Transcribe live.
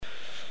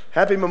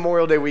Happy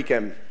Memorial Day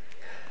weekend.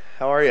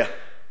 How are you?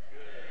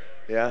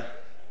 Yeah?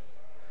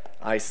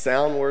 I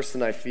sound worse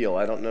than I feel.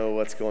 I don't know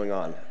what's going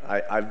on.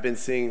 I've been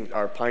seeing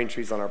our pine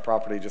trees on our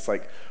property just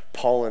like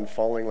pollen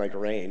falling like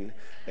rain.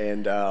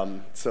 And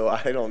so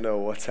I don't know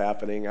what's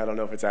happening. I don't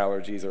know if it's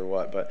allergies or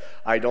what, but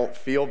I don't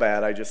feel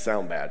bad. I just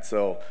sound bad.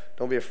 So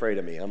don't be afraid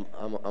of me.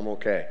 I'm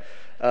okay.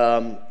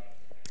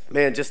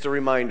 Man, just a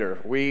reminder,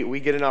 we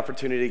get an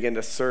opportunity again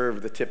to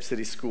serve the Tip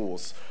City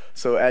schools.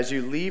 So as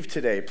you leave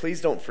today,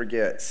 please don't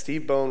forget,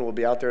 Steve Bone will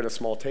be out there at a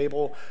small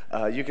table.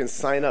 You can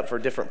sign up for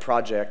different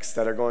projects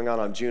that are going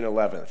on June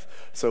 11th.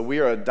 So we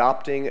are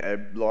adopting a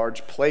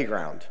large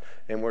playground,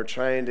 and we're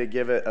trying to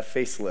give it a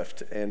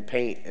facelift and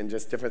paint and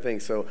just different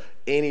things. So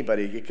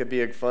anybody, it could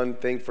be a fun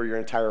thing for your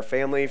entire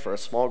family, for a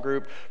small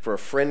group, for a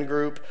friend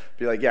group.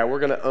 Be like, yeah, we're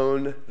going to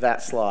own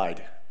that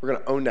slide. We're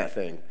going to own that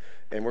thing.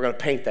 And we're going to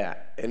paint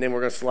that, and then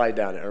we're going to slide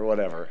down it or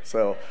whatever.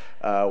 So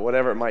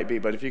whatever it might be.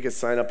 But if you could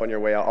sign up on your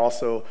way out.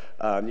 Also,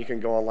 you can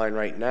go online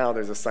right now.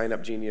 There's a Sign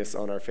Up Genius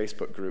on our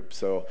Facebook group.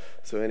 So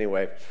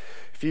anyway,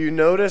 if you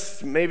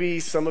noticed, maybe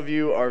some of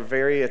you are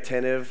very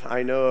attentive.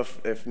 I know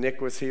if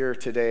Nick was here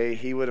today,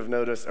 he would have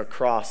noticed a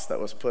cross that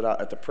was put out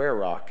at the Prayer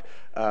Rock.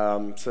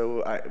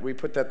 We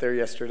put that there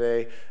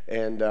yesterday,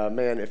 and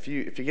man, if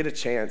you get a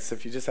chance,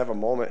 if you just have a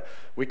moment,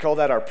 we call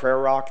that our prayer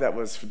rock. That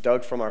was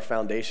dug from our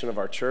foundation of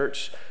our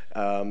church.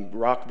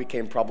 Rock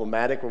became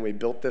problematic when we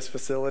built this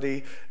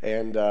facility,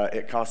 and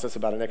it cost us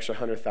about an extra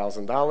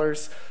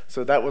 $100,000.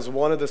 So that was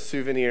one of the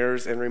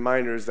souvenirs and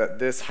reminders that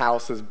this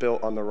house is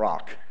built on the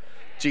rock,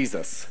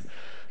 Jesus.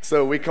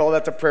 So we call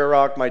that the prayer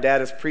rock. My dad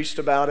has preached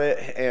about it,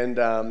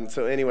 and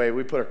so anyway,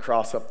 we put a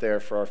cross up there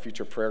for our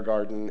future prayer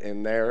garden,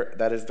 and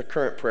that is the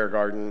current prayer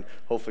garden,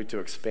 hopefully to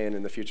expand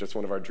in the future. It's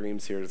one of our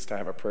dreams here is to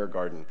have a prayer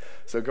garden.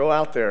 So go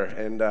out there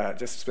and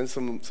just spend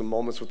some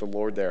moments with the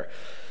Lord there.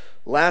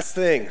 Last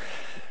thing,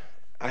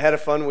 I had a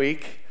fun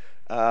week.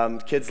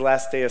 Kids'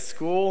 last day of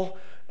school.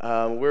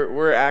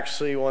 We're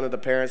actually one of the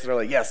parents that are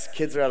like, yes,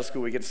 kids are out of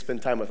school. We get to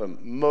spend time with them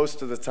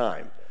most of the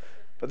time.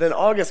 But then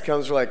August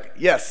comes, we're like,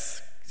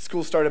 yes,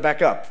 school started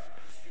back up.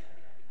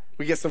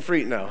 We get some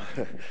free, no.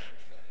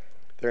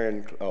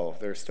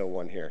 There's still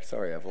one here.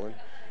 Sorry, Evelyn.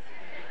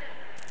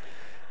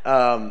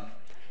 But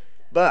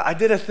I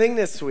did a thing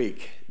this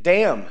week.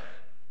 Dam.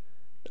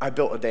 I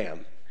built a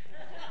dam.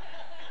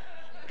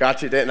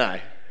 Got you, didn't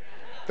I?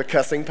 The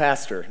cussing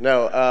pastor.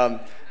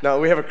 No,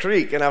 we have a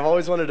creek, and I've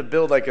always wanted to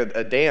build like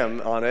a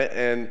dam on it,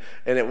 and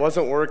it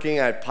wasn't working.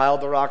 I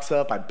piled the rocks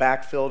up. I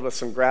backfilled with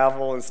some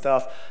gravel and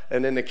stuff,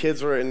 and then the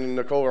kids and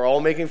Nicole were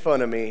all making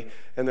fun of me,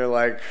 and they're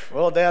like,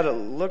 well, Dad, it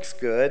looks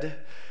good.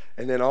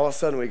 And then all of a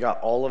sudden, we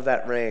got all of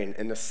that rain,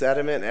 and the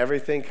sediment and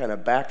everything kind of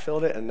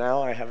backfilled it, and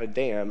now I have a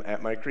dam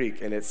at my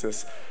creek, and it's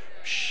this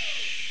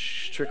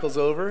trickles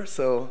over,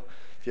 so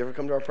if you ever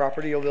come to our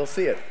property, you'll be able to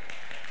see it.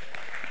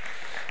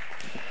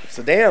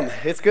 So dam,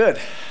 it's good.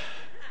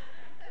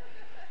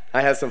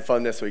 I had some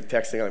fun this week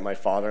texting like my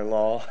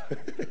father-in-law,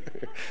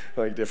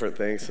 like different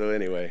things. So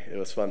anyway, it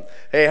was fun.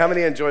 Hey, how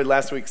many enjoyed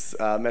last week's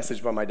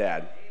message by my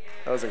dad?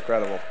 That was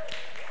incredible.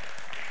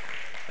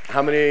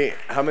 How many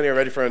are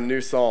ready for a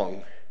new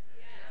song?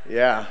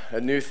 Yeah,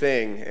 a new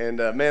thing. And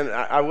man,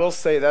 I will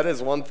say that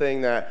is one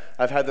thing that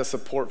I've had the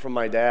support from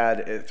my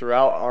dad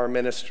throughout our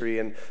ministry.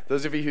 And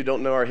those of you who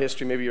don't know our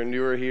history, maybe you're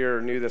newer here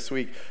or new this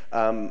week,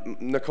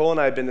 Nicole and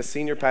I have been the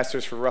senior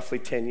pastors for roughly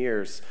 10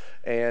 years,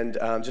 and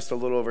just a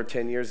little over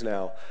 10 years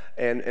now.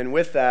 And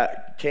with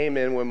that came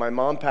in when my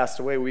mom passed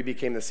away, we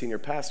became the senior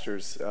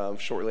pastors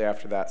shortly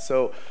after that.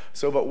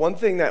 But one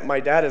thing that my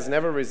dad has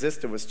never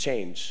resisted was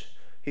change.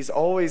 He's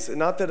always,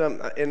 not that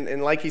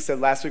and like he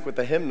said last week with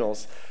the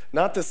hymnals,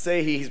 not to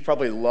say he's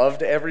probably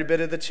loved every bit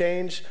of the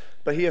change,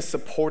 but he has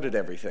supported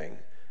everything.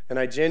 And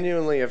I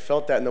genuinely have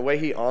felt that in the way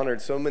he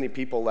honored so many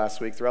people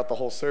last week throughout the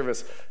whole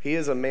service. He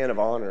is a man of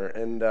honor.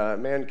 And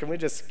man, can we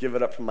just give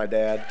it up for my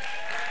dad?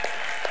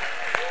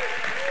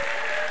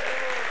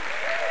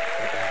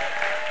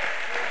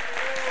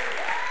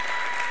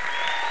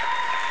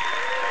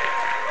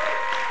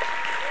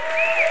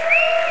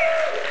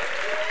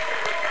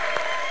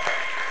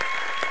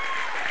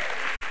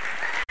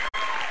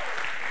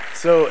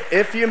 So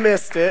if you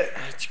missed it,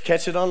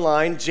 catch it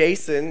online.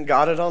 Jason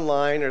got it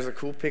online. There's a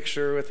cool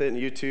picture with it on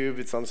YouTube.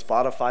 It's on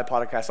Spotify,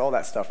 podcast, all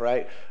that stuff,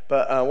 right?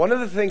 But one of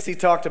the things he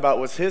talked about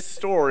was his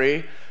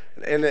story,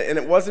 and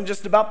it wasn't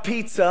just about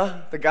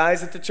pizza, the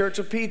guys at the Church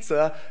of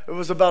Pizza. It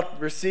was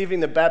about receiving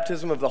the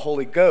baptism of the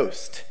Holy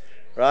Ghost,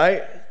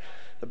 right?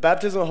 The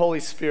baptism of the Holy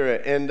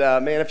Spirit. And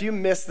man, if you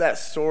missed that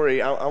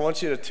story, I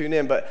want you to tune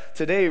in. But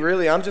today,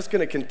 really, I'm just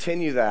going to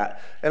continue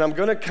that. And I'm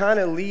going to kind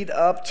of lead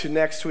up to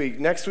next week.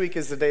 Next week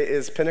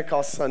is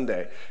Pentecost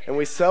Sunday. And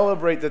we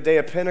celebrate the day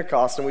of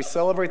Pentecost. And we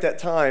celebrate that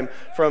time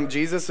from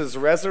Jesus'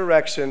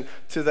 resurrection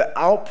to the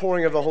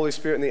outpouring of the Holy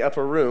Spirit in the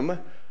upper room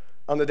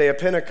on the day of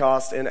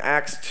Pentecost in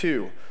Acts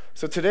 2.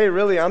 So today,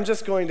 really, I'm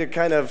just going to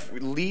kind of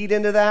lead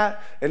into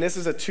that, and this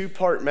is a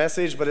two-part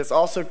message, but it's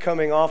also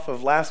coming off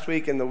of last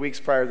week and the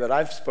weeks prior that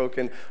I've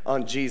spoken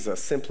on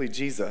Jesus, simply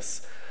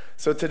Jesus.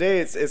 So today,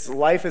 it's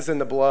life is in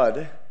the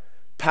blood,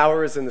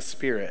 power is in the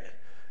Spirit.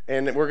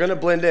 And we're going to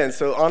blend in.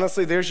 So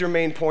honestly, there's your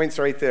main points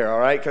right there, all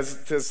right?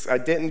 Because I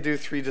didn't do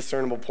 3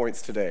 discernible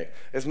points today.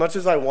 As much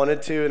as I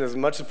wanted to and as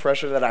much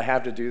pressure that I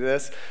have to do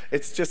this,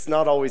 it's just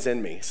not always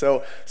in me.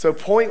 So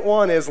point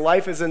 1 is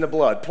life is in the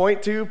blood.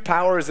 Point 2,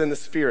 power is in the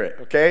Spirit,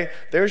 okay?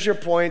 There's your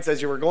points.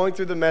 As you were going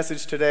through the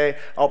message today,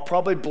 I'll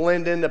probably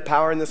blend in the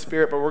power in the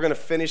Spirit, but we're going to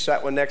finish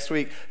that one next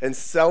week and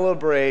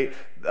celebrate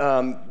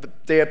the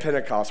day of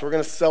Pentecost. We're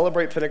going to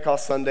celebrate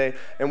Pentecost Sunday,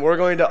 and we're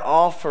going to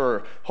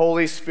offer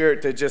Holy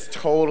Spirit to just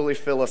totally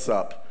fill us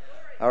up.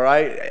 All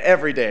right?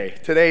 Every day.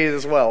 Today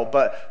as well.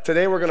 But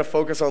today we're going to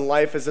focus on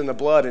life is in the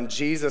blood and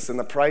Jesus and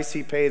the price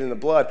he paid in the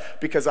blood,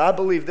 because I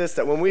believe this,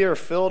 that when we are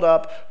filled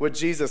up with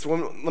Jesus,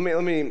 let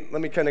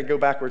me kind of go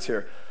backwards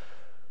here.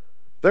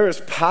 There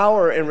is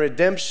power and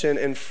redemption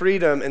and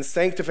freedom and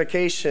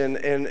sanctification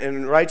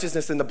and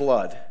righteousness in the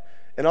blood.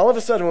 And all of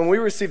a sudden, when we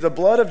receive the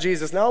blood of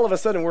Jesus, now all of a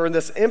sudden we're in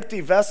this empty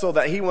vessel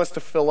that he wants to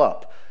fill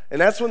up. And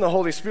that's when the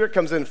Holy Spirit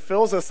comes in,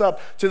 fills us up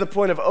to the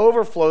point of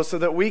overflow so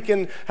that we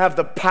can have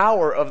the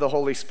power of the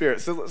Holy Spirit.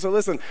 So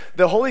listen,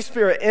 the Holy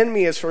Spirit in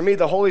me is for me,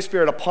 the Holy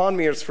Spirit upon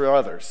me is for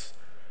others.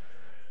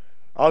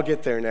 I'll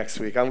get there next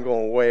week. I'm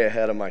going way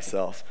ahead of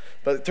myself.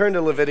 But turn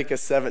to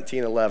Leviticus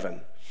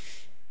 17:11.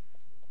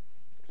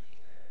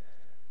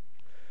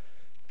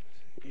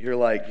 You're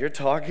like, you're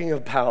talking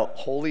about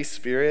Holy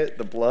Spirit,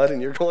 the blood,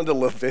 and you're going to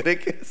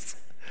Leviticus?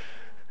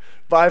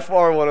 By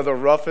far one of the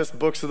roughest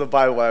books of the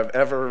Bible I've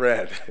ever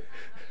read.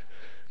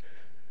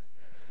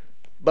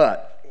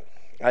 But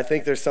I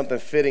think there's something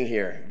fitting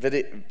here.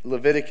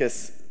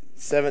 Leviticus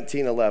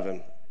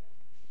 17:11.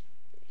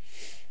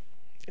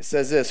 It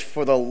says this,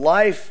 for the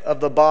life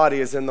of the body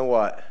is in the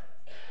what?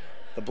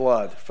 The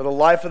blood. For the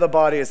life of the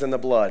body is in the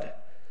blood.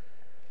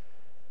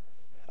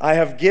 I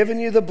have given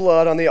you the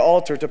blood on the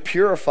altar to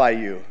purify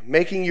you,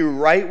 making you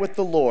right with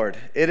the Lord.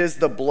 It is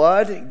the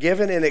blood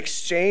given in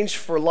exchange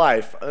for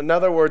life. In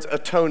other words,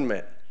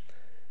 atonement.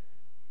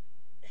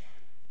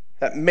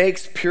 That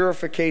makes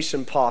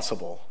purification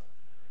possible.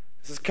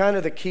 This is kind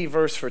of the key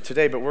verse for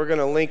today, but we're going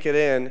to link it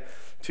in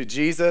to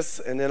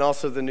Jesus and then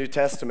also the New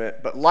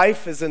Testament. But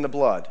life is in the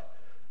blood.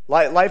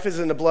 Life is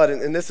in the blood,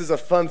 and this is a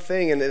fun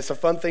thing, and it's a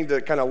fun thing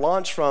to kind of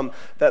launch from,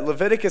 that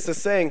Leviticus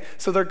is saying.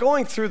 So they're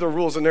going through the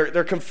rules, and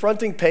they're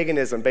confronting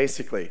paganism,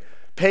 basically,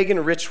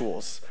 pagan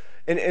rituals.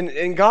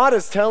 And God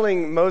is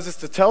telling Moses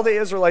to tell the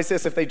Israelites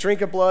this: if they drink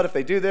of blood, if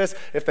they do this,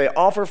 if they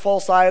offer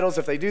false idols,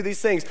 if they do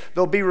these things,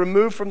 they'll be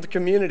removed from the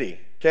community,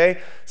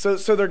 okay? So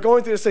they're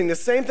going through this thing. The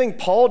same thing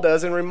Paul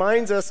does and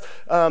reminds us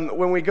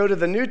when we go to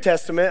the New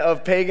Testament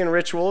of pagan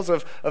rituals,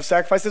 of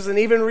sacrifices, and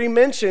even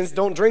re-mentions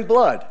don't drink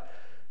blood.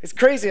 It's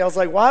crazy. I was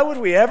like, why would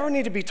we ever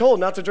need to be told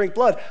not to drink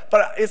blood?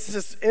 But it's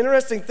this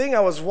interesting thing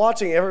I was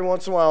watching every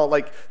once in a while,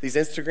 like these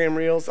Instagram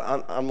reels.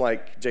 I'm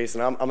like,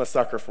 Jason, I'm a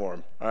sucker for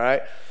them, all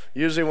right?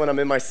 Usually when I'm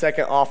in my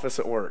second office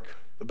at work,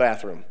 the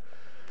bathroom.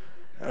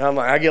 And I'm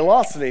like, I get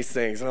lost in these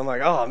things. And I'm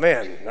like, oh,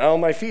 man, now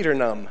my feet are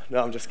numb.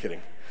 No, I'm just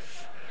kidding.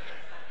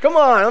 Come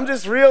on, I'm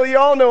just real. You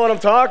all know what I'm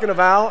talking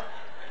about.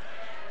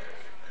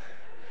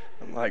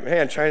 I'm like,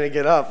 man, trying to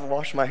get up and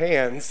wash my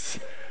hands.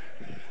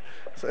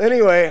 So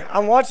anyway,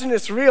 I'm watching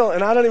this reel,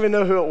 and I don't even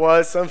know who it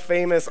was, some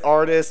famous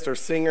artist or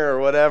singer or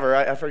whatever.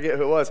 I forget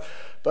who it was.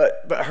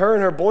 But her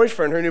and her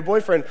boyfriend, her new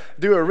boyfriend,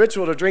 do a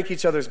ritual to drink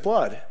each other's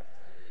blood.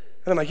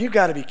 And I'm like, you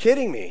got to be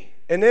kidding me.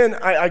 And then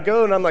I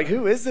go, and I'm like,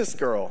 who is this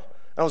girl?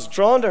 I was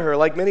drawn to her.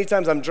 Like many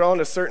times I'm drawn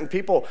to certain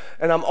people,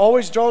 and I'm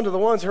always drawn to the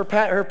ones, her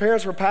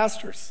parents were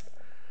pastors.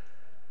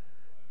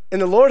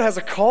 And the Lord has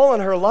a call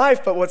on her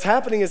life, but what's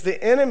happening is the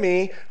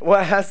enemy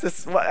has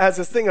this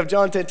thing of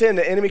John 10:10,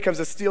 the enemy comes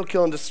to steal,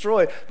 kill, and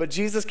destroy, but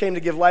Jesus came to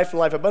give life and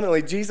life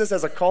abundantly. Jesus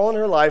has a call on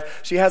her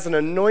life. She has an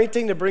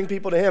anointing to bring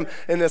people to him,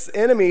 and this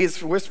enemy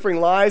is whispering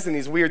lies and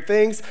these weird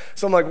things.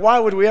 So I'm like, why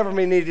would we ever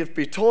need to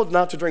be told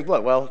not to drink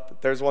blood? Well,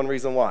 there's one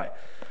reason why.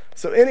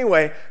 So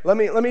anyway, let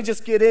me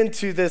just get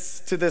into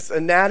this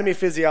anatomy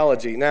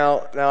physiology.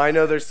 Now I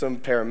know there's some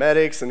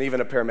paramedics and even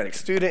a paramedic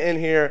student in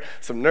here,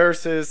 some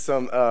nurses,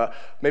 some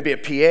maybe a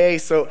PA.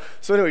 So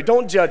anyway,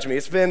 don't judge me.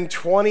 It's been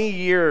 20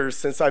 years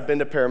since I've been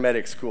to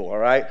paramedic school, all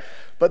right?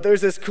 But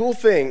there's this cool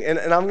thing, and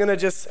I'm going to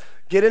just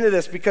get into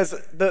this because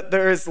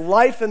there is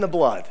life in the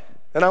blood.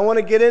 And I want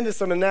to get into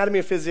some anatomy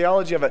and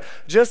physiology of it.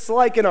 Just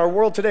like in our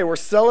world today, we're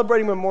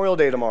celebrating Memorial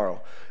Day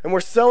tomorrow. And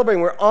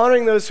we're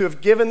honoring those who have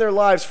given their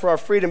lives for our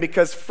freedom,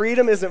 because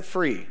freedom isn't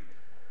free.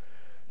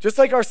 Just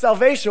like our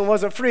salvation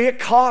wasn't free, it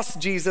cost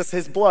Jesus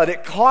his blood.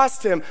 It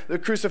cost him the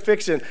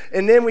crucifixion.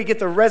 And then we get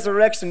the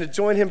resurrection to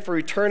join him for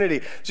eternity.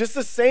 Just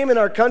the same in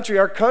our country.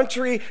 Our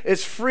country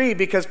is free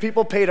because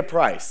people paid a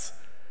price.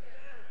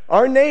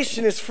 Our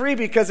nation is free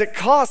because it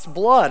costs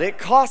blood. It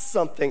costs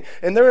something.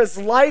 And there is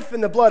life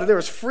in the blood. There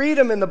is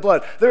freedom in the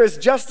blood. There is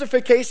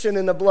justification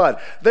in the blood.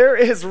 There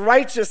is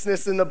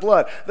righteousness in the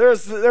blood. There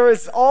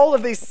is all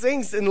of these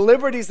things and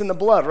liberties in the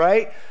blood,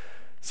 right?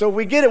 So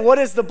we get it. What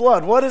is the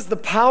blood? What is the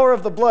power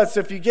of the blood?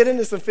 So if you get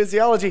into some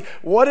physiology,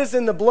 what is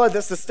in the blood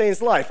that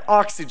sustains life?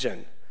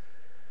 Oxygen.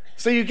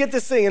 So you get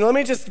this thing, and let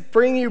me just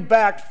bring you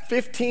back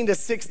 15 to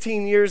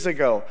 16 years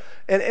ago.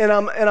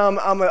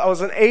 I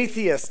was an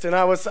atheist, and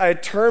I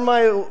had turned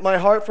my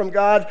heart from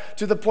God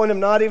to the point of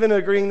not even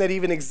agreeing that He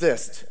even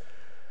exists.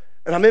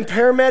 And I'm in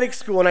paramedic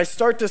school, and I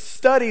start to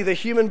study the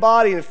human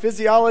body and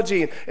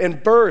physiology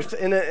and birth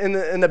and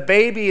the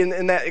baby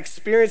and that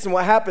experience and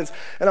what happens.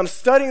 And I'm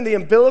studying the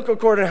umbilical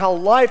cord and how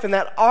life and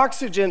that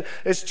oxygen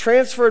is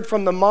transferred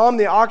from the mom,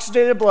 the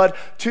oxygenated blood,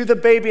 to the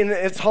baby in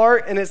its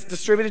heart, and it's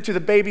distributed to the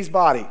baby's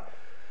body.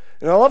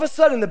 And all of a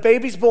sudden, the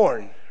baby's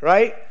born,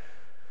 right?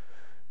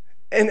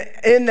 And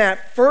in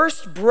that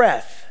first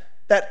breath,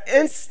 that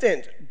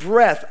instant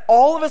breath,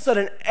 all of a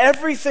sudden,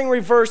 everything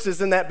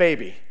reverses in that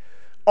baby.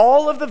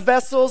 All of the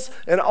vessels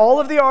and all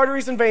of the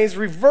arteries and veins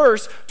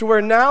reverse to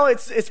where now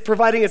it's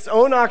providing its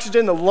own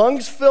oxygen. The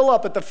lungs fill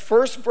up at the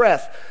first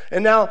breath.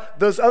 And now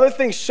those other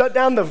things shut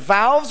down. The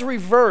valves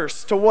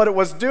reverse to what it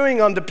was doing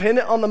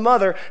dependent on the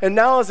mother. And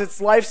now is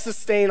its life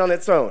sustained on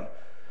its own.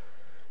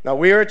 Now,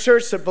 we are a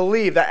church that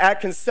believe that at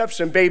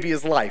conception, baby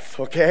is life,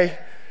 okay?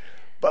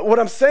 But what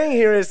I'm saying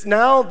here is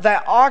now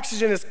that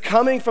oxygen is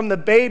coming from the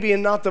baby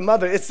and not the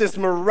mother. It's this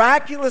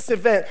miraculous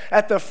event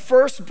at the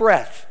first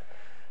breath.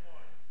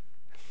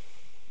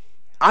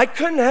 I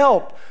couldn't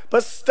help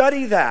but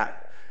study that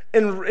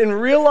and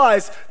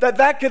realize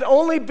that could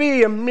only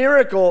be a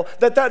miracle,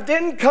 that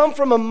didn't come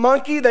from a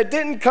monkey, that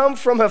didn't come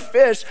from a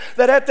fish,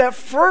 that at that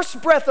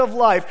first breath of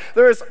life,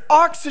 there is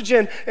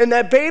oxygen and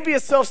that baby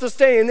is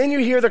self-sustaining, and then you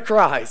hear the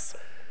cries.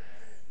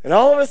 And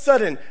all of a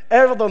sudden,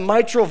 all the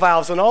mitral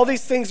valves and all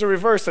these things are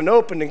reversed and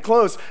opened and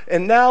closed,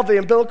 and now the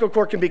umbilical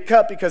cord can be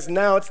cut because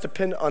now it's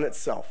dependent on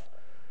itself.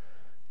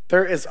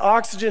 There is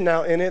oxygen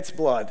now in its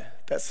blood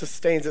that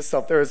sustains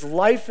itself. There is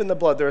life in the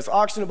blood. There is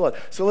oxygen in the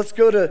blood. So let's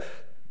go to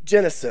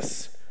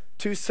Genesis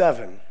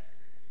 2:7.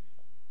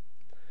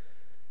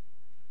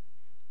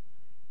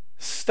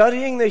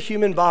 Studying the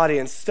human body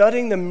and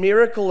studying the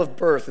miracle of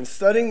birth and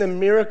studying the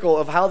miracle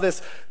of how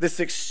this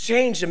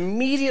exchange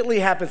immediately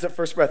happens at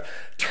first breath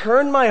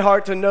turned my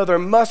heart to know there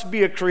must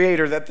be a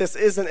creator, that this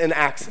isn't an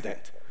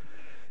accident.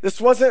 This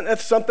wasn't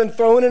something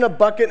thrown in a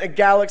bucket in a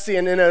galaxy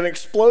and then an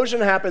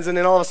explosion happens and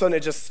then all of a sudden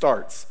it just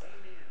starts.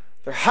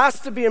 There has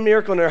to be a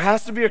miracle, and there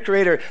has to be a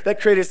creator that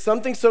created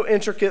something so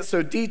intricate,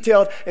 so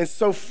detailed, and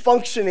so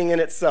functioning in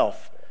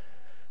itself.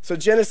 So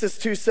Genesis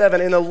 2:7,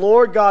 and the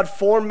Lord God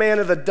formed man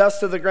of the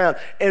dust of the ground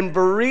and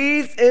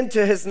breathed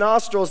into his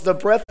nostrils the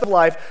breath of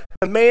life.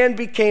 The man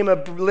became a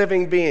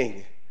living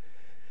being.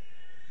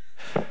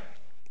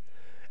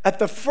 At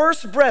the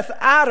first breath,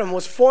 Adam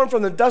was formed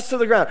from the dust of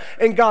the ground,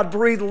 and God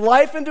breathed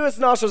life into his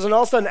nostrils, and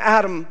all of a sudden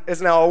Adam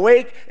is now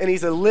awake, and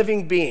he's a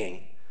living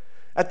being.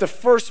 At the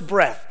first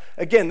breath.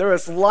 Again, there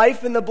is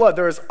life in the blood.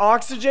 There is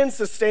oxygen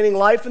sustaining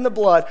life in the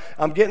blood.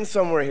 I'm getting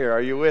somewhere here.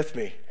 Are you with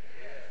me?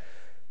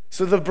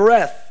 So the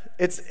breath,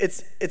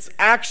 it's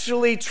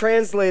actually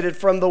translated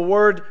from the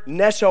word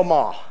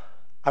neshama.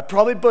 I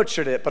probably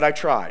butchered it, but I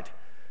tried.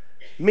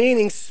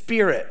 Meaning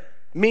spirit,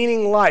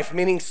 meaning life,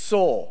 meaning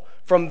soul.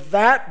 From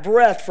that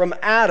breath from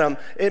Adam,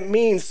 it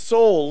means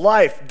soul,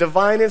 life,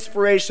 divine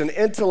inspiration,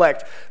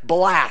 intellect,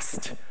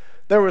 blast.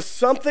 There was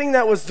something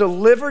that was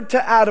delivered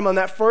to Adam on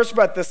that first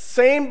breath, the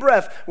same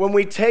breath when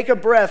we take a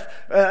breath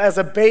as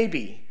a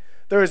baby.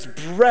 There is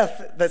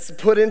breath that's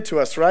put into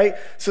us, right?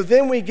 So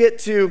then we get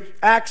to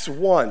Acts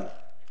 1.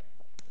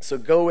 So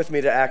go with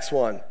me to Acts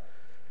 1.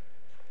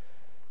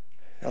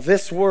 Now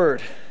this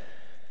word,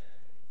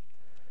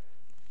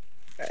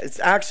 it's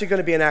actually going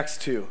to be in Acts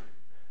 2.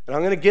 And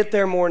I'm going to get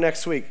there more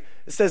next week.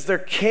 It says, there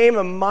came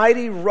a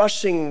mighty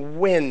rushing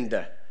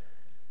wind.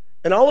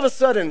 And all of a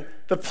sudden,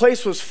 the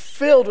place was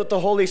filled with the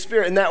Holy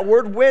Spirit. And that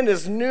word wind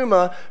is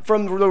pneuma,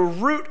 from the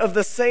root of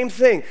the same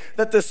thing.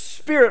 That the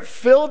Spirit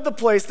filled the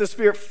place, the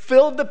Spirit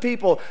filled the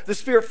people, the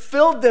Spirit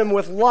filled them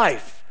with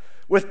life,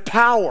 with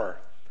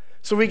power.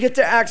 So we get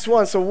to Acts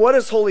 1. So what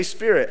is Holy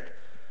Spirit?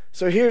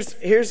 So here's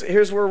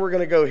where we're going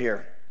to go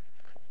here.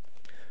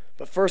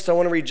 But first, I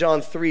want to read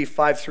John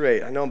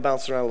 3:5-8. I know I'm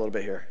bouncing around a little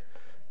bit here.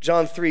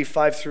 John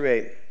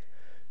 3:5-8.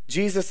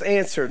 Jesus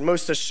answered,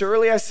 most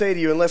assuredly I say to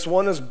you, unless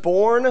one is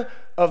born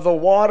of the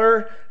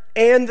water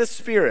and the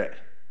Spirit,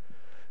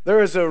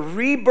 there is a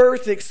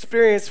rebirth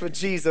experience with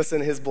Jesus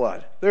and his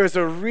blood. There is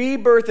a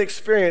rebirth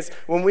experience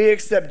when we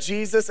accept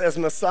Jesus as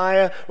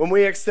Messiah, when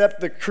we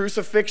accept the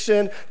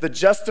crucifixion, the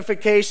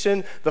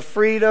justification, the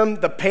freedom,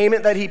 the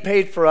payment that he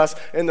paid for us,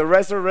 and the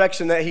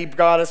resurrection that he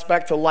brought us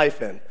back to life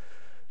in.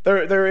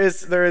 There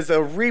is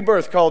a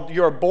rebirth called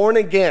you're born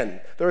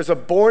again. There is a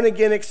born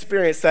again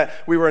experience that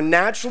we were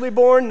naturally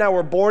born, now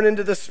we're born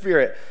into the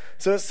Spirit.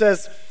 So it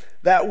says,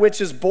 that which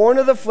is born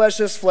of the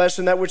flesh is flesh,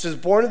 and that which is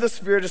born of the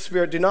Spirit is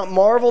spirit. Do not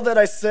marvel that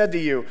I said to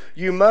you,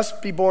 you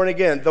must be born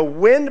again. The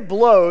wind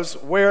blows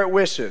where it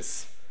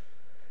wishes,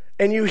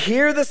 and you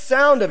hear the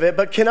sound of it,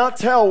 but cannot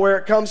tell where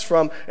it comes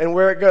from and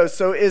where it goes.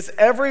 So is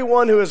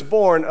everyone who is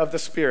born of the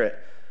Spirit.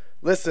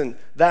 Listen,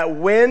 that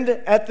wind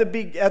at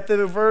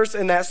the verse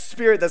and that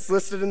spirit that's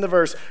listed in the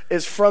verse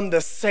is from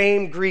the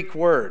same Greek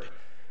word.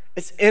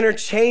 It's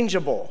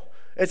interchangeable.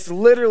 It's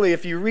literally,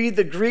 if you read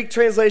the Greek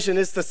translation,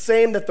 it's the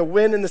same that the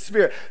wind and the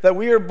Spirit, that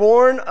we are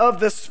born of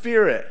the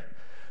Spirit.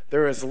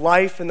 There is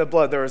life in the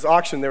blood. There is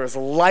oxygen. There is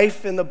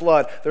life in the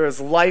blood. There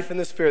is life in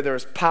the Spirit. There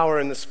is power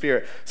in the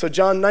Spirit. So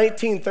John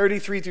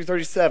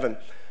 19:33-37,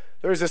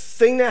 there's this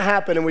thing that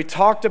happened, and we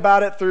talked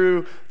about it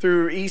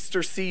through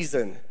Easter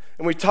season.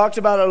 And we talked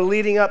about it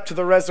leading up to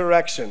the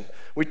resurrection.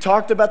 We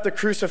talked about the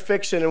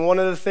crucifixion and one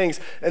of the things,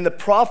 and the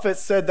prophet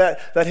said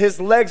that his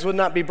legs would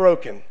not be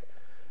broken,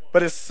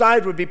 but his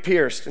side would be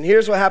pierced. And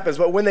here's what happens.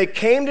 But when they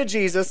came to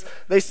Jesus,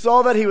 they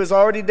saw that he was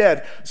already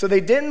dead. So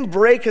they didn't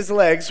break his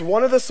legs.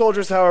 One of the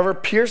soldiers, however,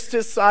 pierced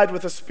his side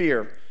with a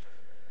spear.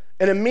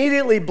 And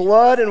immediately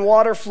blood and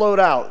water flowed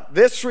out.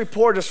 This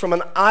report is from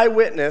an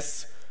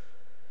eyewitness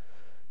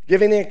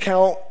giving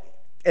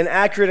an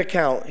accurate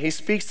account. He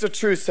speaks the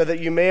truth so that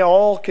you may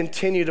all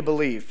continue to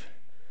believe.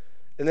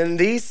 And then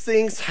these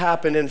things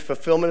happen in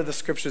fulfillment of the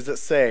scriptures that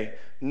say,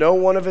 not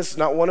one of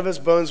his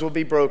bones will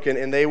be broken,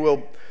 and they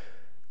will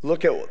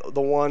look at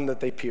the one that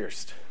they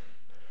pierced.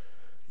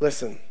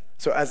 Listen,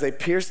 so as they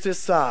pierced his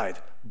side,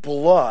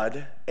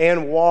 blood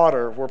and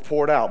water were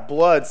poured out.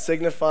 Blood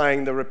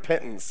signifying the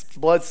repentance.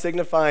 Blood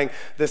signifying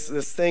this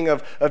thing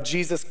of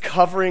Jesus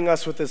covering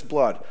us with his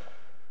blood.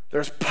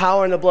 There's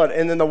power in the blood.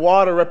 And then the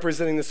water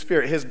representing the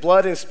Spirit. His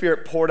blood and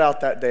Spirit poured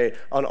out that day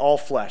on all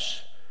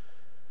flesh.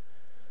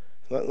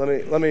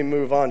 Let me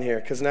move on here,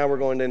 because now we're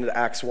going into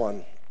Acts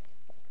 1.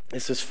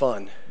 This is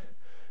fun.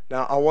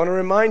 Now, I want to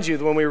remind you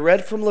that when we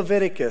read from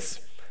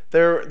Leviticus, they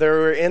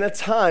were in a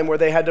time where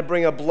they had to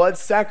bring a blood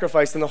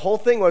sacrifice, and the whole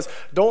thing was,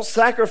 don't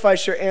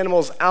sacrifice your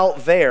animals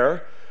out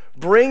there.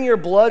 Bring your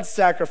blood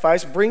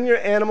sacrifice, bring your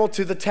animal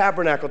to the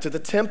tabernacle, to the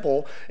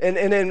temple, and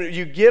then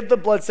you give the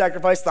blood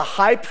sacrifice. The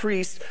high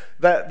priest,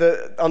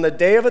 on the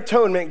Day of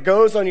Atonement,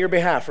 goes on your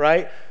behalf,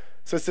 right?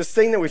 So it's this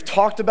thing that we've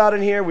talked about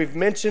in here. We've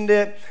mentioned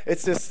it.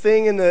 It's this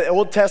thing in the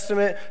Old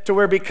Testament to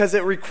where, because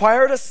it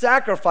required a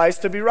sacrifice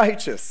to be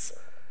righteous.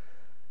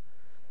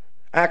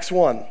 Acts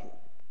 1.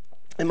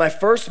 In my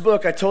first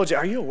book, I told you,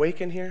 are you awake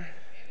in here?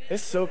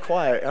 It's so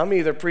quiet. I'm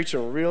either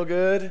preaching real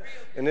good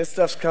and this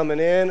stuff's coming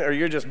in, or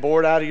you're just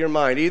bored out of your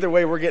mind. Either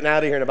way, we're getting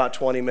out of here in about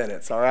 20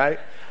 minutes, all right?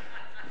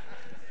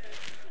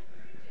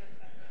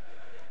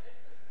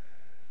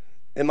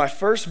 In my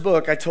first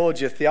book, I told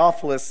you,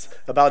 Theophilus,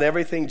 about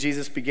everything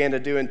Jesus began to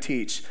do and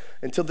teach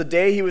until the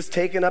day he was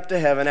taken up to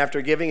heaven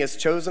after giving his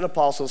chosen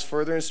apostles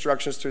further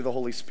instructions through the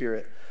Holy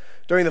Spirit.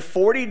 During the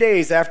 40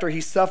 days after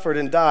he suffered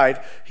and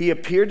died, he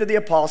appeared to the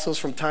apostles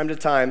from time to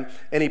time,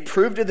 and he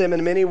proved to them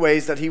in many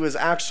ways that he was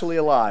actually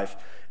alive.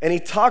 And he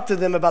talked to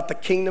them about the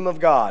kingdom of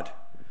God.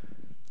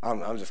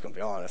 I'm just going to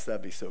be honest,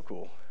 that'd be so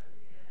cool.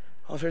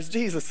 Oh, there's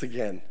Jesus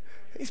again.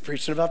 He's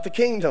preaching about the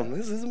kingdom.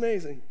 This is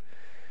amazing.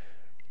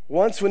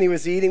 Once when he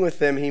was eating with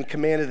them, he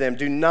commanded them,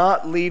 do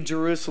not leave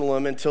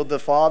Jerusalem until the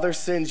Father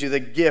sends you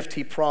the gift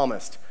he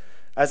promised.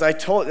 As I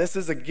told, this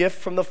is a gift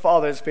from the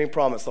Father that's being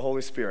promised, the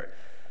Holy Spirit.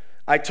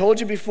 I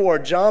told you before,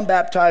 John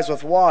baptized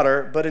with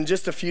water, but in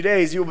just a few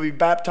days you will be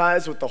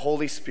baptized with the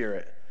Holy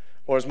Spirit.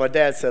 Or as my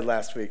dad said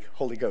last week,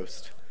 Holy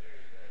Ghost.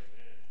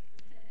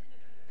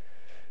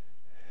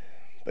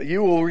 But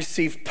you will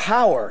receive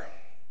power.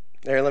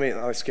 There,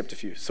 I skipped a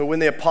few. So when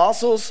the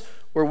apostles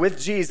were with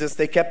Jesus,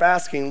 they kept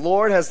asking,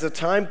 Lord, has the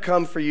time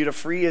come for you to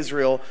free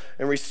Israel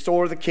and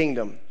restore the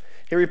kingdom?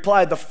 He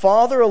replied, the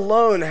Father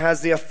alone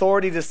has the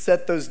authority to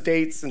set those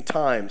dates and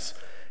times,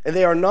 and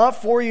they are not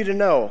for you to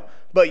know,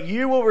 but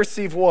you will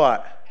receive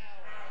what?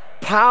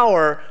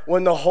 Power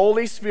when the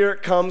Holy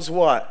Spirit comes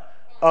what?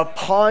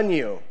 Upon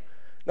you.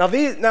 Now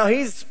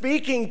he's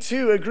speaking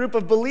to a group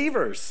of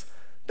believers.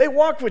 They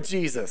walked with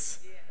Jesus.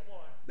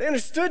 They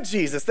understood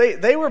Jesus.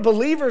 They were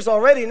believers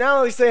already.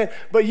 Now he's saying,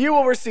 but you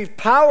will receive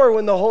power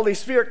when the Holy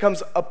Spirit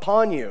comes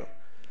upon you.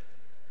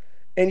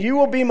 And you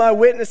will be my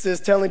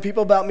witnesses, telling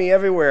people about me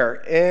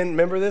everywhere. And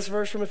remember this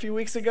verse from a few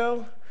weeks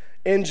ago?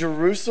 In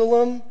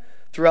Jerusalem,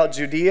 throughout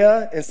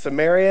Judea and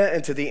Samaria,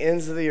 and to the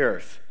ends of the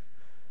earth.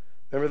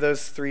 Remember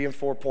those 3 and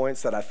 4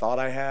 points that I thought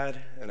I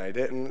had and I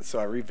didn't, so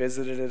I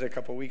revisited it a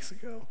couple weeks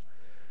ago?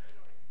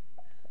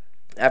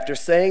 After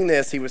saying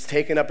this, he was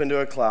taken up into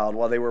a cloud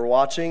while they were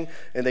watching,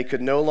 and they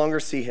could no longer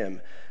see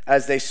him.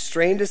 As they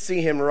strained to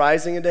see him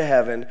rising into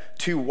heaven,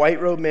 2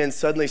 white-robed men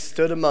suddenly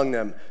stood among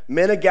them.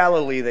 Men of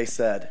Galilee, they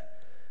said,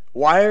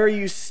 why are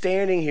you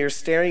standing here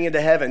staring into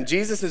heaven?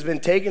 Jesus has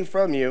been taken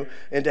from you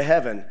into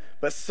heaven,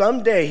 but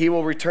someday he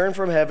will return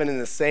from heaven in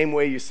the same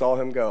way you saw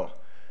him go.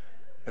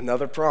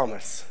 Another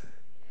promise.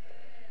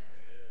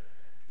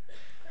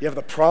 You have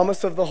the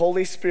promise of the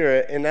Holy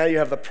Spirit, and now you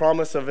have the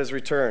promise of his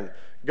return.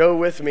 Go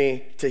with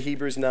me to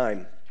Hebrews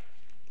 9.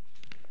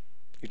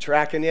 You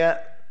tracking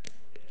yet?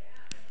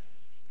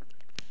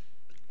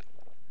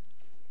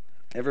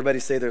 Everybody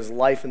say there's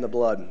life in the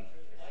blood.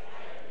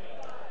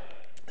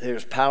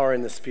 There's power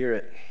in the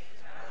Spirit.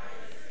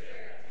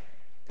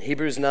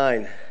 Hebrews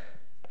 9.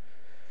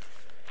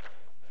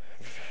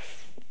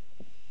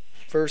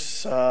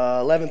 Verse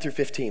 11 through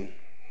 15.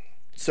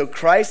 So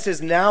Christ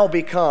has now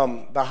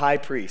become the high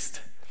priest.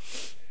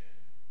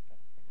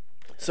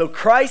 So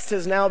Christ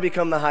has now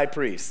become the high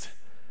priest.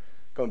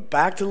 Going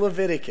back to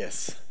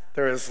Leviticus,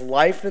 there is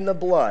life in the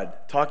blood,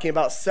 talking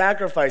about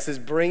sacrifices,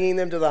 bringing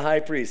them to the high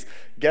priest.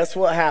 Guess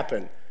what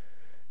happened?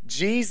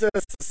 Jesus'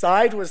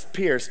 side was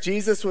pierced,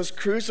 Jesus was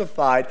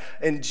crucified,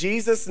 and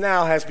Jesus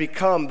now has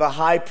become the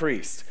high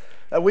priest.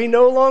 We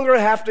no longer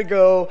have to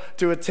go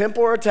to a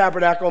temple or a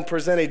tabernacle and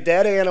present a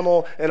dead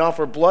animal and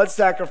offer blood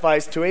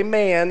sacrifice to a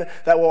man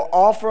that will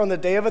offer on the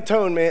Day of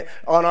Atonement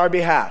on our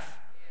behalf.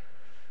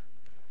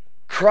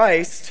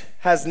 Christ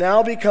has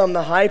now become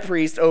the high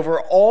priest over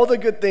all the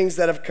good things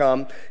that have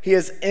come. He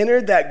has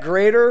entered that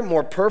greater,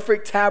 more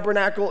perfect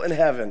tabernacle in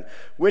heaven,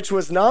 which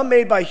was not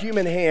made by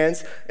human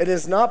hands. It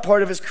is not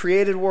part of his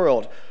created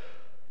world.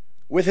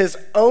 With his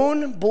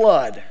own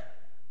blood,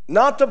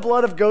 not the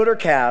blood of goat or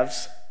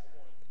calves,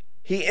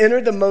 he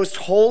entered the most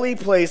holy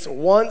place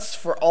once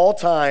for all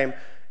time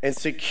and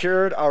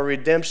secured our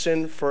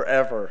redemption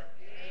forever.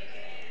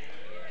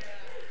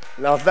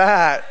 Now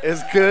that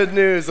is good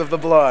news of the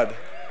blood.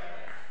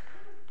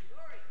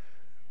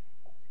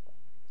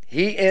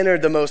 He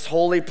entered the most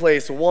holy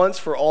place once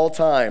for all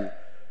time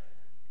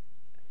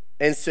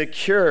and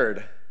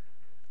secured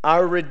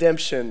our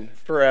redemption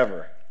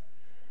forever.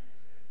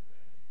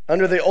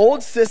 Under the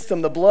old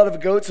system, the blood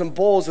of goats and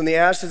bulls and the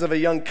ashes of a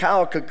young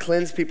cow could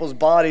cleanse people's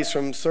bodies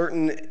from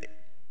certain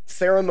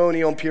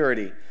ceremonial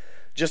impurity.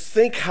 Just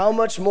think how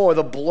much more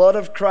the blood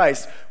of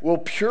Christ will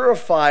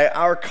purify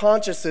our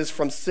consciences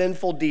from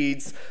sinful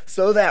deeds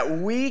so that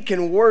we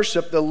can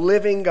worship the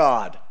living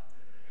God.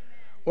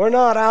 We're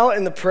not out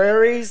in the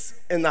prairies,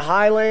 in the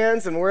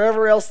highlands, and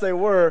wherever else they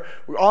were.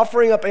 We're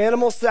offering up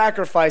animal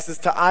sacrifices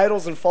to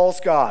idols and false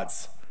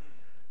gods.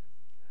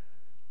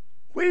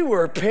 We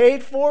were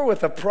paid for with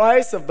the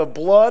price of the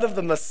blood of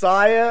the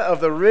Messiah, of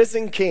the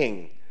risen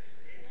King.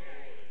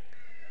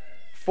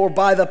 For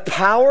by the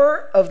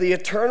power of the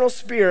eternal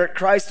Spirit,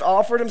 Christ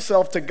offered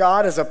himself to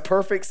God as a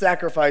perfect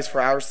sacrifice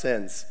for our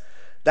sins.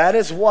 That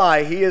is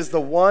why he is the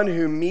one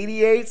who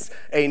mediates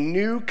a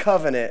new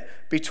covenant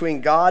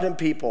between God and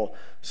people,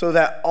 so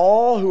that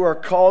all who are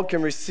called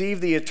can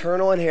receive the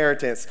eternal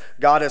inheritance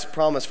God has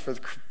promised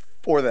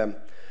for them.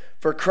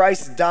 For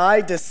Christ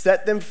died to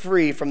set them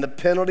free from the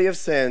penalty of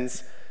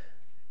sins,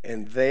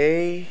 and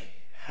they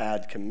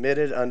had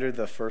committed under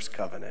the first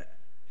covenant.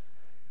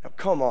 Now,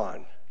 come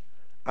on.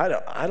 I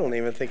don't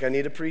even think I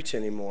need to preach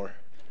anymore.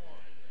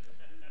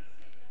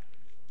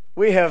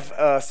 We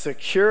have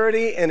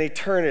security in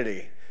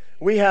eternity.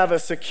 We have a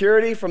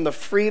security from the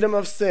freedom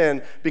of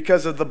sin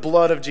because of the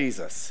blood of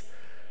Jesus.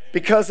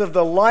 Because of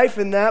the life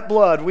in that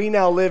blood, we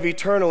now live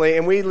eternally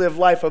and we live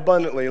life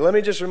abundantly. Let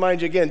me just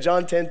remind you again,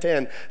 John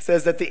 10:10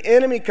 says that the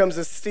enemy comes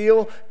to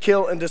steal,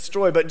 kill, and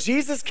destroy. But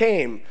Jesus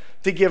came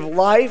to give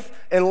life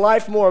and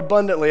life more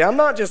abundantly. I'm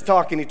not just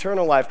talking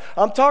eternal life.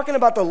 I'm talking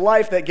about the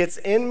life that gets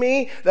in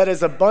me, that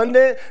is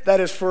abundant, that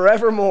is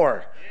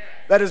forevermore.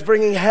 That is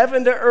bringing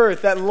heaven to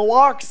earth, that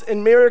walks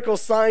in miracle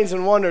signs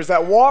and wonders,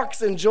 that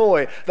walks in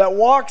joy, that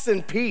walks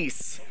in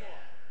peace.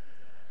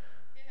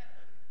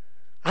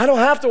 I don't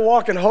have to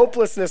walk in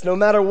hopelessness no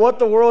matter what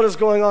the world is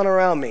going on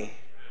around me.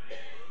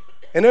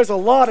 And there's a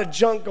lot of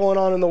junk going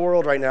on in the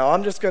world right now.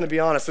 I'm just going to be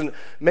honest. And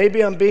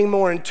maybe I'm being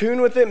more in tune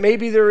with it.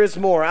 Maybe there is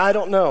more. I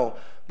don't know.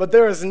 But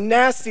there is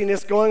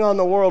nastiness going on in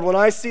the world when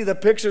I see the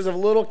pictures of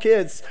little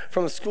kids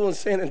from a school in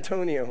San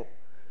Antonio.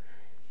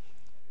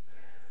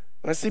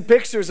 When I see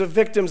pictures of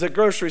victims at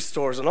grocery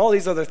stores and all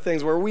these other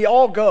things where we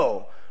all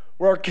go,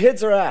 where our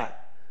kids are at.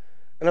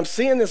 And I'm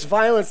seeing this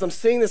violence, I'm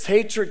seeing this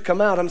hatred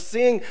come out, I'm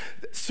seeing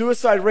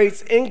suicide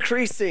rates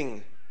increasing,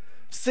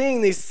 I'm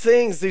seeing these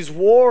things, these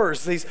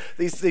wars,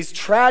 these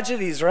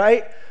tragedies,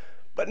 right?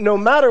 But no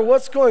matter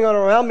what's going on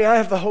around me, I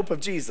have the hope of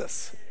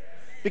Jesus.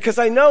 Because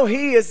I know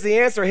he is the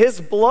answer. His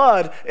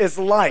blood is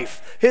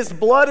life. His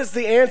blood is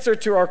the answer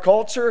to our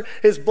culture.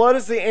 His blood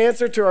is the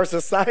answer to our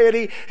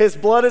society. His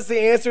blood is the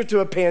answer to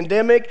a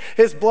pandemic.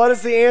 His blood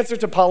is the answer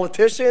to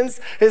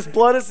politicians. His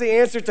blood is the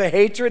answer to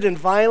hatred and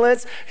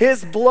violence.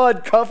 His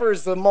blood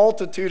covers the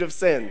multitude of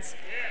sins.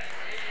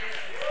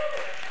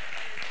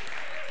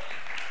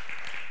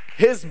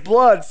 His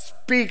blood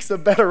speaks a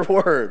better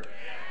word.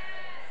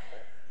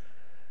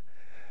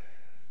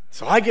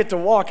 So I get to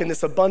walk in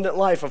this abundant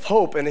life of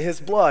hope in his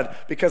blood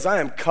because I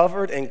am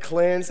covered and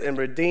cleansed and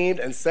redeemed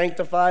and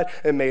sanctified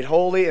and made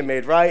holy and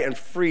made right and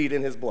freed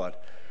in his blood.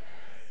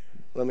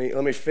 Let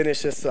me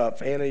finish this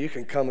up. Anna, you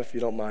can come if you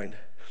don't mind.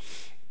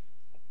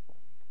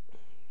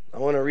 I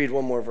want to read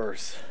one more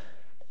verse.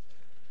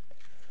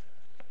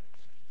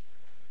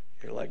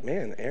 You're like,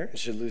 man, Aaron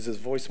should lose his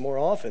voice more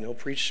often. He'll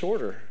preach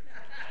shorter.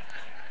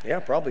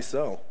 Yeah, probably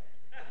so.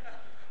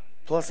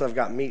 Plus, I've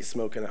got meat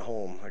smoking at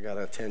home I got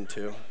to attend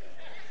to.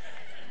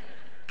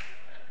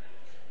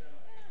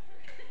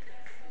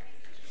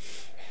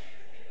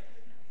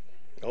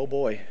 Oh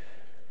boy.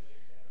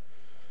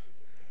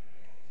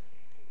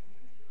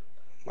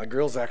 My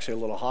grill's actually a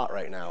little hot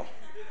right now.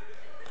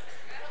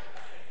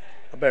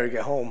 I better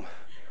get home.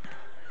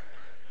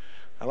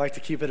 I like to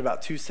keep it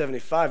about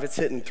 275. It's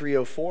hitting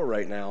 304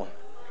 right now.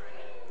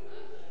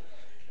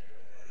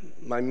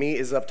 My meat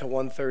is up to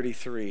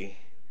 133.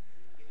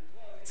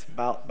 It's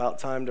about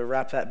time to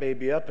wrap that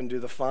baby up and do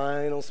the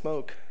final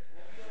smoke.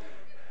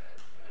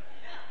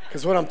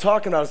 Because what I'm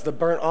talking about is the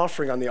burnt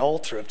offering on the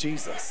altar of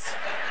Jesus.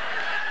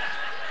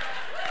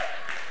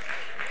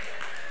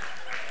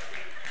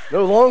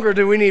 No longer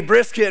do we need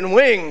brisket and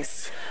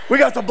wings. We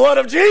got the blood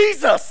of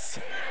Jesus.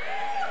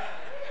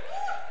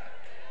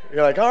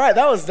 You're like, all right,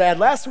 that was Dad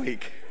last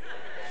week.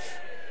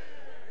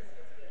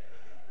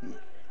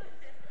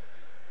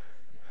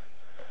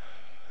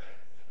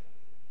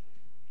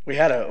 We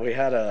had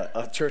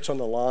a church on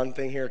the lawn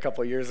thing here a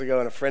couple of years ago,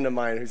 and a friend of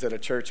mine who's at a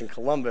church in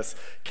Columbus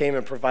came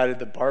and provided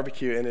the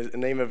barbecue, and the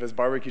name of his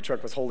barbecue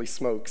truck was Holy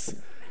Smokes.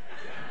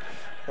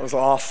 It was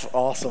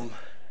awesome.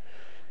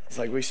 It's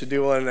like, we should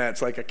do one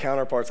that's like a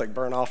counterpart, it's like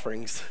burnt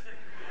offerings.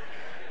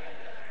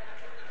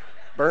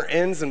 Burnt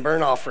ends and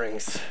burnt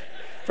offerings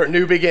for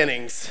new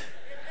beginnings.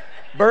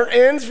 Burnt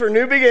ends for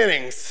new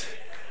beginnings.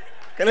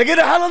 Can I get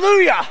a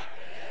hallelujah?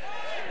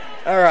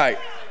 All right.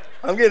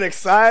 I'm getting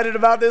excited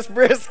about this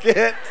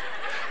brisket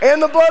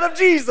and the blood of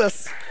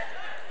Jesus.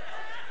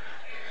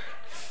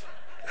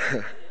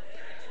 I'm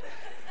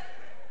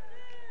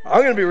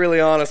going to be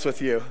really honest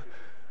with you.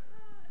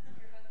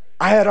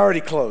 I had already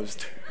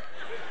closed.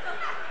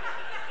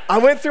 I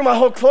went through my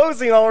whole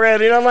closing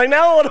already, and I'm like,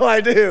 now what do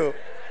I do?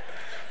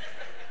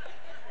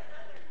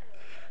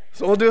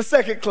 So we'll do a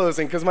second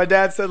closing, because my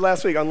dad said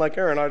last week, I'm like,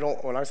 Aaron,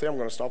 when I say I'm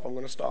going to stop, I'm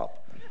going to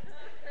stop.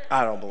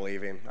 I don't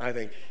believe him. I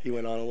think he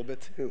went on a little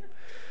bit too.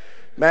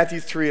 Matthew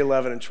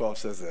 3:11 and 12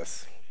 says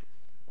this.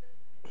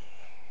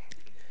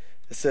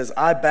 It says,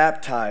 I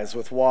baptize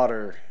with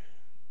water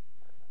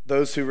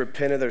those who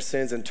repent of their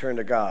sins and turn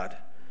to God.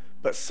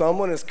 But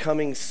someone is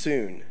coming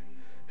soon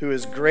who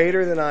is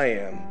greater than I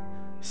am,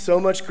 so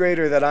much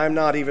greater that I'm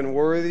not even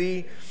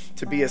worthy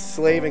to be a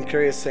slave and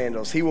carry his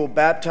sandals. He will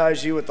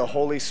baptize you with the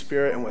Holy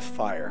Spirit and with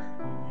fire.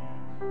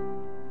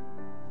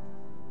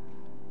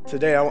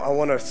 Today, I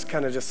want to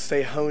kind of just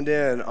stay honed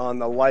in on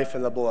the life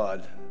and the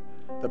blood,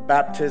 the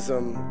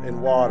baptism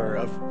in water,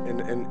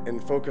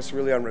 and focus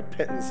really on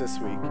repentance this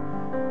week.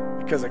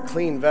 Because a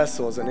clean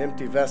vessel is an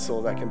empty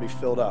vessel that can be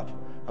filled up.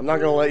 I'm not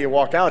going to let you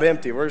walk out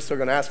empty. We're still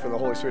going to ask for the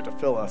Holy Spirit to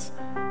fill us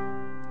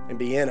and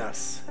be in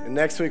us. And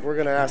next week, we're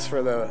going to ask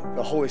for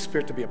the Holy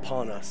Spirit to be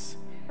upon us.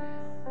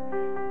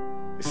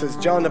 He says,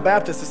 John the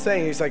Baptist is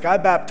saying, he's like, I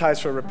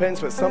baptize for repentance,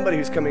 but somebody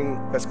who's coming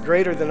that's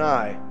greater than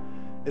I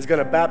is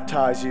going to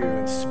baptize you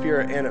in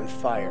spirit and in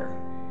fire.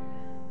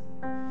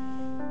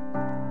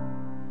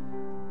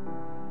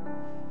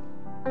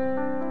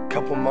 A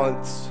couple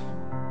months,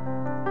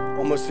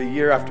 almost a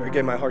year after I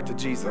gave my heart to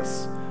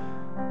Jesus,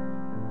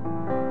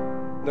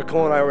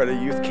 Nicole and I were at a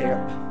youth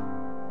camp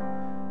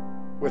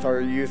with our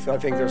youth. I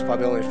think there's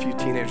probably only a few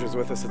teenagers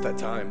with us at that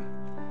time.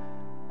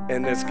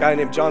 And this guy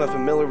named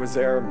Jonathan Miller was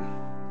there.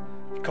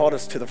 He called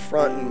us to the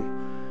front,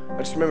 and I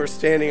just remember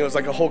standing. It was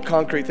like a whole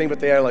concrete thing, but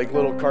they had like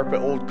little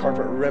old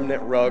carpet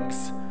remnant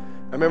rugs.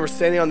 I remember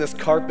standing on this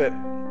carpet,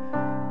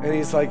 and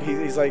he's like,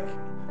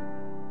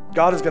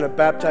 God is going to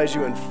baptize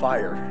you in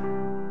fire.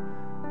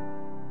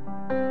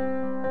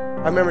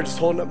 I remember just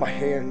holding up my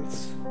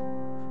hands.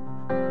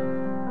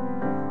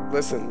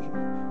 Listen,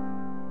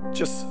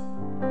 just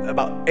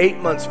about 8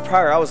 months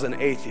prior, I was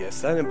an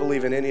atheist. I didn't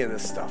believe in any of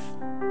this stuff.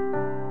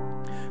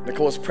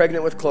 Nicole's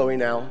pregnant with Chloe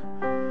now.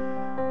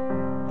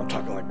 I'm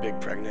talking like big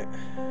pregnant.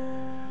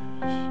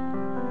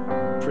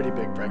 Pretty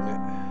big pregnant.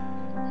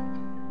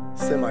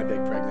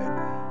 Semi-big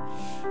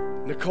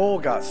pregnant. Nicole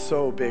got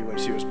so big when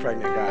she was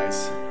pregnant,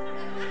 guys.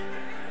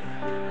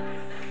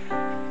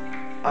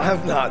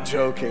 I'm not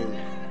joking.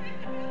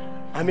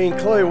 I mean,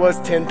 Chloe was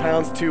 10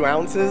 pounds, 2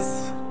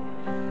 ounces.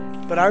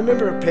 But I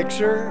remember a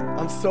picture.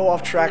 I'm so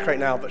off track right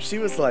now, but she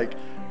was like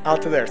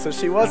out to there. So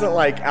she wasn't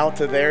like out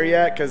to there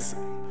yet, because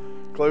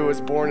Chloe was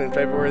born in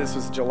February. This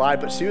was July,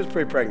 but she was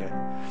pretty pregnant.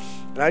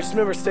 And I just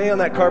remember staying on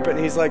that carpet,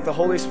 and he's like, the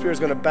Holy Spirit is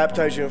going to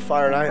baptize you in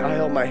fire. And I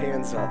held my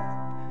hands up.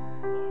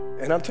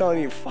 And I'm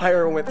telling you,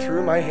 fire went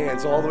through my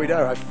hands all the way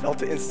down. I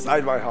felt it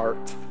inside my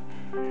heart.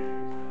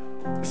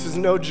 This is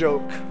no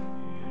joke.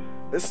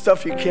 This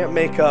stuff you can't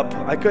make up.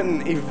 I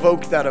couldn't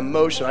evoke that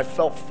emotion. I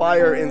felt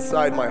fire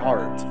inside my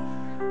heart.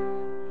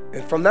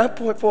 And from that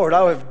point forward,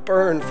 I have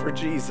burned for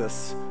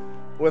Jesus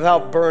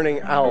without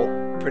burning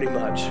out, pretty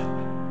much.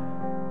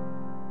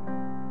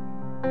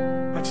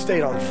 I've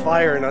stayed on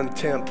fire and on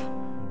temp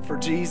for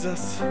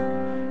Jesus.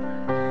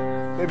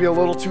 Maybe a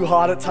little too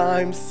hot at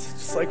times,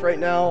 just like right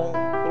now,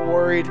 a little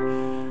worried.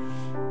 And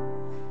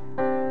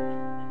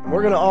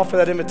we're going to offer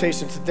that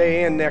invitation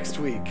today and next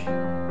week.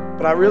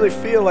 But I really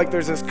feel like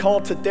there's this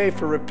call today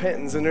for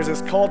repentance, and there's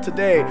this call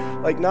today,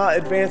 like not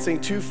advancing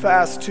too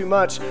fast, too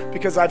much,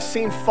 because I've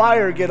seen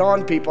fire get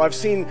on people. I've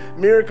seen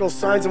miracles,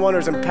 signs, and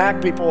wonders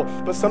impact people,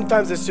 but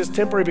sometimes it's just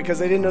temporary because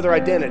they didn't know their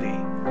identity.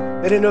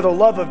 They didn't know the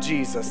love of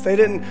Jesus.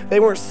 They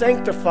weren't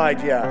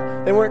sanctified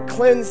yet. They weren't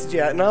cleansed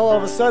yet. And now all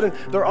of a sudden,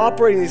 they're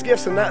operating these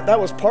gifts, and that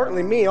was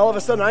partly me. All of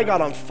a sudden, I got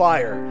on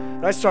fire,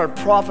 and I started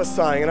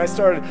prophesying, and I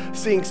started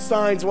seeing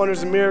signs,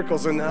 wonders, and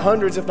miracles, and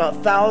hundreds, if not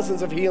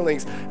thousands of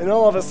healings. And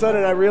all of a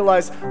sudden, I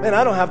realized, man,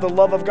 I don't have the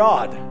love of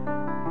God.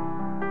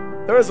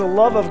 There is a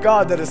love of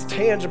God that is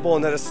tangible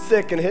and that is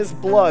thick, and his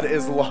blood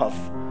is love.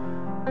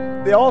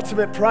 The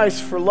ultimate price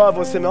for love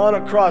was him on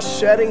a cross,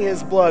 shedding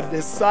his blood,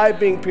 his side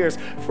being pierced,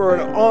 for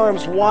an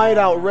arms wide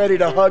out, ready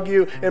to hug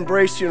you,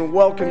 embrace you, and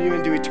welcome you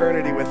into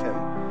eternity with him.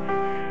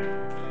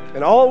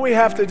 And all we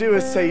have to do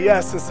is say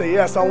yes, and say,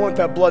 yes, I want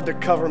that blood to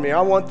cover me. I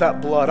want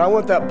that blood. I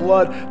want that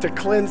blood to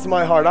cleanse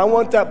my heart. I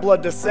want that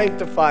blood to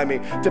sanctify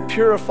me, to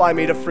purify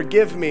me, to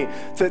forgive me,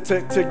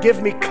 to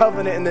give me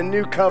covenant in the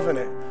new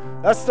covenant.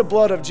 That's the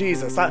blood of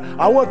Jesus.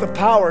 I want the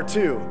power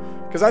too.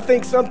 Because I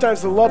think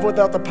sometimes the love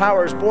without the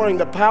power is boring.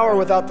 The power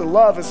without the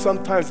love is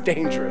sometimes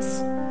dangerous.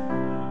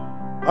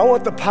 I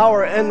want the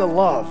power and the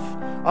love.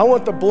 I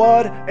want the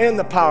blood and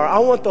the power. I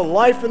want the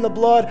life in the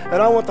blood, and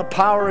I want the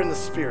power in the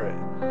Spirit.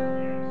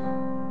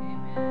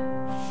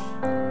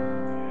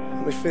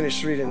 Let me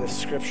finish reading this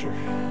scripture.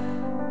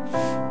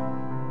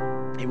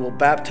 He will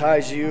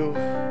baptize you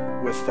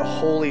with the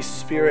Holy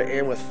Spirit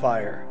and with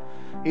fire.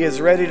 He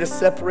is ready to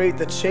separate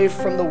the chaff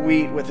from the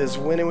wheat with his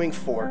winnowing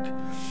fork.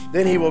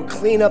 Then he will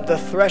clean up the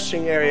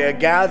threshing area,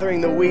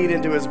 gathering the wheat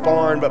into his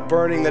barn, but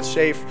burning the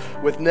chaff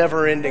with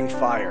never-ending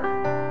fire.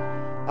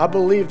 I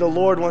believe the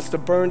Lord wants to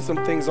burn some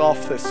things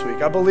off this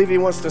week. I believe he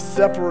wants to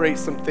separate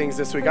some things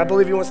this week. I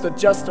believe he wants to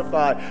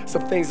justify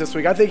some things this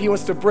week. I think he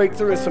wants to break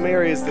through in some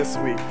areas this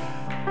week.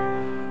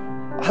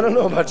 I don't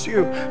know about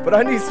you, but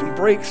I need some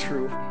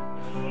breakthrough.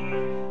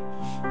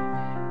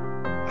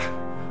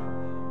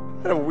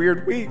 I had a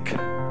weird week.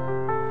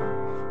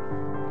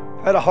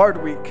 I had a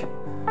hard week.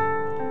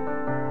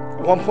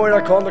 At one point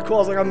I called Nicole, I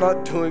was like, I'm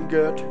not doing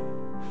good.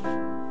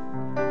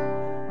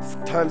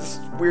 Sometimes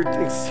weird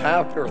things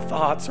happen, or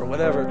thoughts or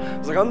whatever. I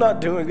was like, I'm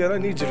not doing good. I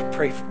need you to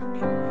pray for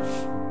me.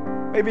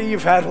 Maybe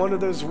you've had one of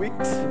those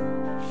weeks.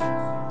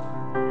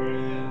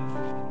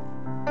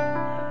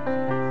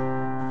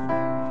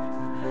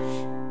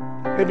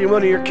 Maybe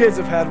one of your kids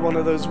have had one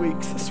of those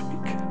weeks this week.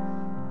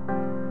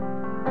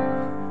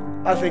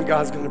 I think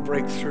God's going to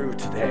break through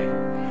today.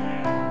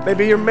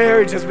 Maybe your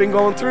marriage has been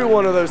going through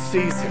one of those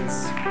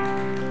seasons.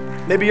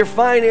 Maybe your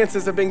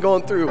finances have been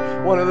going through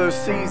one of those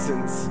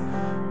seasons.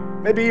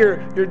 Maybe you're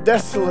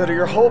desolate, or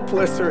you're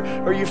hopeless,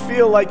 or you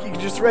feel like you're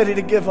just ready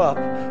to give up.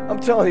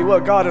 I'm telling you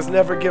what, God has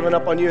never given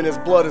up on you, and his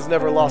blood has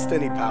never lost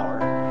any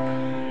power.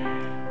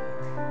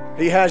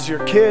 He has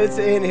your kids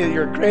and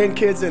your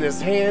grandkids in his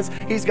hands.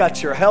 He's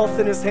got your health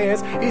in his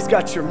hands. He's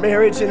got your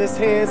marriage in his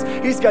hands.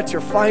 He's got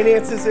your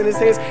finances in his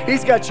hands.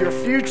 He's got your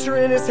future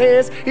in his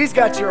hands. He's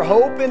got your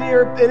hope in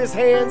his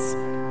hands.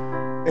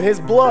 And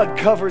his blood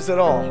covers it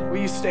all. Will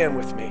you stand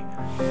with me?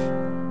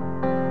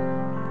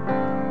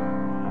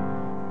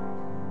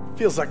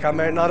 Feels like I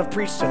might not have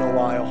preached in a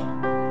while.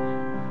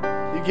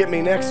 You get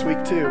me next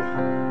week too.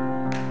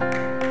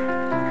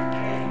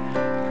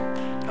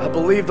 I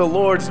believe the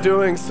Lord's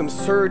doing some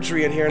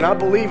surgery in here, and I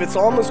believe it's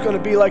almost going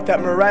to be like that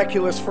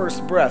miraculous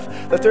first breath,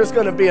 that there's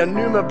going to be a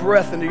pneuma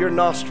breath into your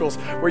nostrils,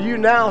 where you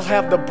now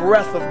have the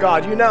breath of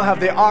God. You now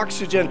have the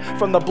oxygen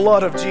from the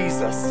blood of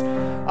Jesus.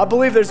 I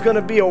believe there's going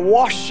to be a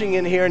washing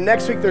in here, and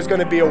next week there's going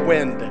to be a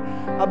wind.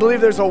 I believe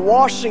there's a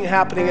washing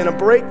happening and a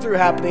breakthrough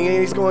happening, and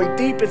he's going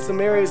deep in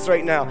some areas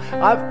right now.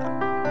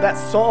 That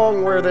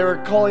song where they were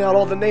calling out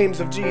all the names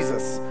of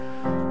Jesus,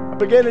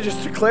 began to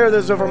just declare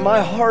this over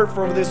my heart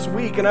for this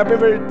week, and I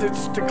remember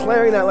just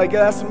declaring that like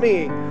that's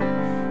me.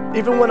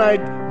 Even when I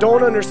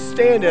don't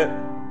understand it,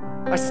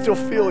 I still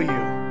feel you.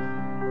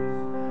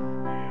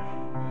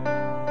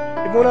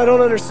 Even when I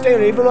don't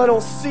understand it, even when I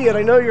don't see it,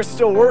 I know you're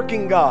still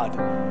working, God.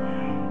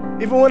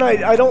 Even when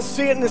I don't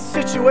see it in this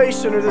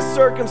situation or this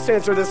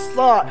circumstance or this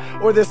thought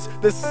or this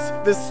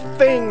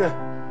thing,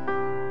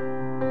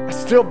 I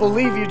still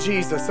believe you,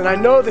 Jesus, and I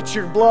know that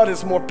your blood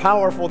is more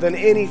powerful than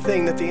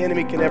anything that the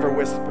enemy can ever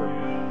whisper.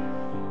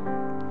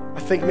 I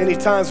think many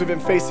times we've been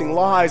facing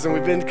lies, and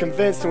we've been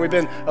convinced, and we've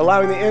been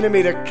allowing the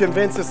enemy to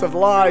convince us of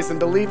lies and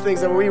believe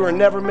things that we were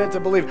never meant to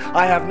believe.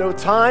 I have no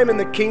time in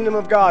the kingdom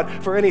of God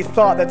for any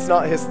thought that's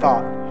not his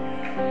thought.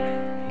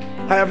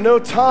 I have no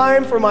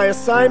time for my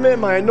assignment,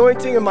 my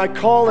anointing, and my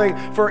calling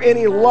for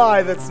any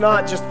lie that's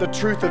not just the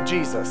truth of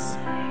Jesus.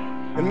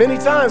 And many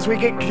times we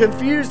get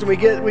confused and we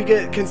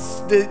get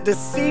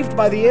deceived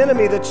by the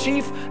enemy, the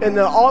chief and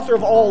the author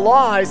of all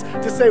lies,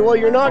 to say, well,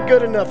 you're not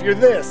good enough, you're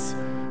this,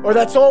 or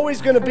that's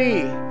always going to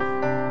be.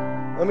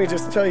 Let me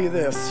just tell you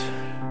this,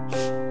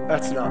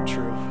 that's not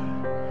true.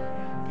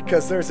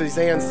 Because there's these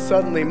and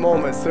suddenly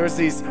moments, there's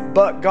these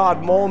but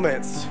God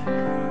moments.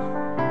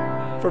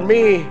 For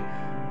me,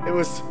 it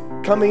was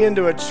coming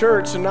into a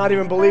church and not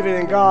even believing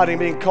in God and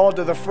being called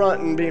to the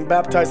front and being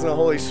baptized in the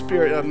Holy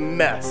Spirit, a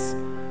mess.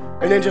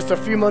 And then just a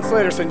few months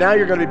later, say, now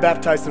you're going to be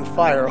baptized in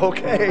fire.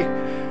 Okay.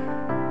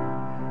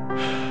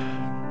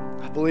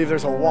 I believe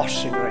there's a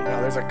washing right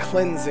now. There's a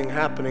cleansing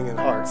happening in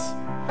hearts.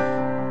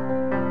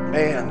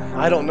 Man,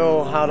 I don't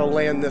know how to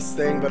land this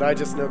thing, but I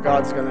just know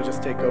God's going to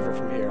just take over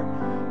from here.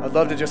 I'd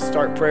love to just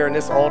start prayer, and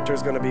this altar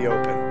is going to be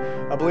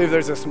open. I believe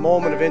there's this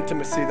moment of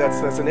intimacy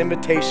that's an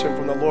invitation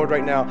from the Lord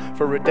right now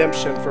for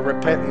redemption, for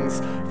repentance,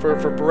 for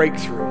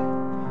breakthrough.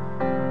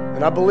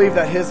 And I believe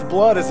that his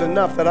blood is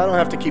enough that I don't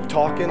have to keep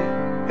talking.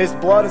 His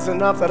blood is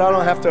enough that I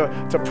don't have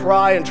to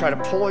pry and try to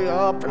pull you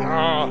up.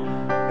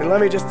 And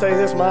let me just tell you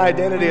this, my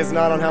identity is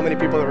not on how many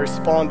people that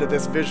respond to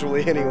this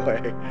visually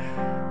anyway.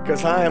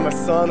 Because I am a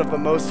son of the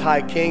Most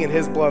High King, and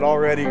his blood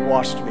already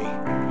washed me.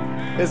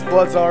 His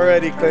blood's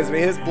already cleansed me.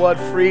 His blood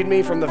freed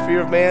me from the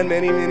fear of man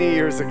many, many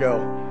years ago.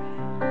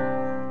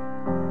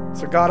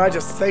 So God, I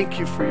just thank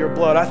you for your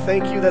blood. I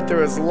thank you that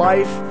there is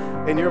life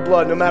in your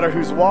blood. No matter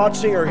who's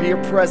watching or here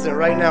present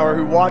right now or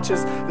who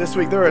watches this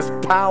week, there is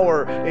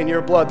power in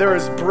your blood. There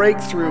is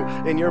breakthrough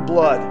in your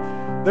blood.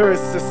 There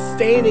is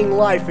sustaining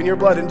life in your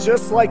blood. And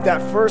just like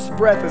that first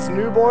breath as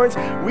newborns,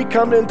 we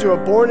come into a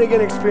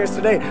born-again experience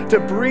today to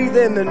breathe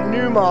in the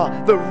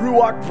pneuma, the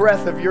ruach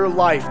breath of your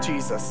life,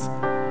 Jesus.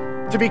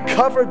 To be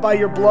covered by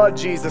your blood,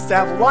 Jesus. To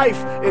have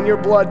life in your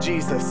blood,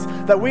 Jesus.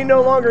 That we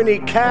no longer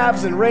need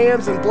calves and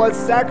rams and blood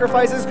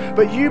sacrifices,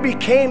 but you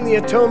became the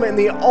atonement and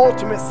the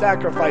ultimate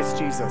sacrifice,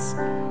 Jesus.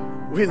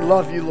 We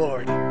love you,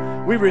 Lord.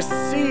 We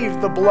receive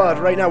the blood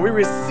right now. We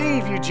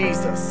receive you,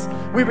 Jesus.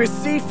 We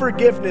receive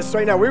forgiveness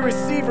right now. We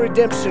receive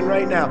redemption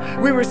right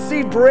now. We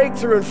receive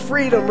breakthrough and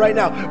freedom right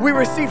now. We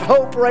receive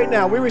hope right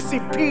now. We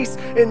receive peace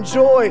and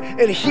joy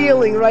and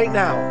healing right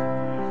now.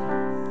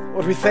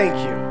 Lord, we thank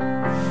you.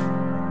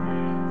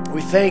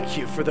 We thank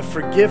you for the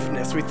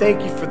forgiveness. We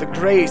thank you for the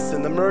grace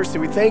and the mercy.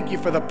 We thank you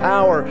for the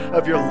power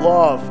of your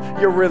love,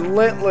 your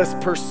relentless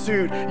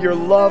pursuit, your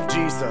love,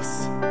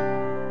 Jesus.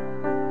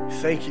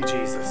 Thank you,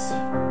 Jesus.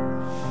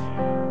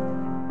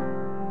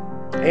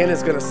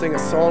 Anna's going to sing a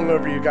song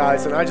over you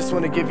guys, and I just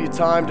want to give you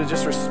time to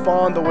just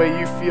respond the way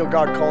you feel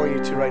God calling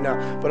you to right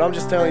now. But I'm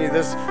just telling you,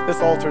 this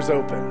altar's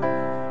open.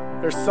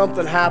 There's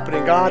something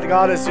happening.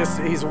 God is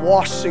just, he's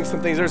washing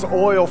some things. There's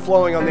oil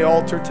flowing on the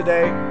altar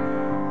today.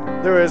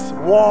 There is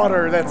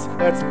water that's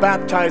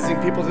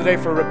baptizing people today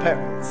for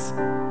repentance.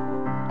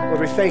 Lord,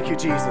 we thank you,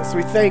 Jesus.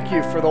 We thank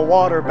you for the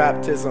water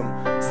baptism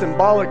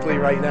symbolically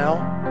right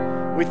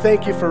now. We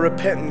thank you for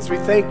repentance. We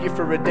thank you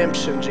for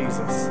redemption,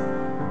 Jesus.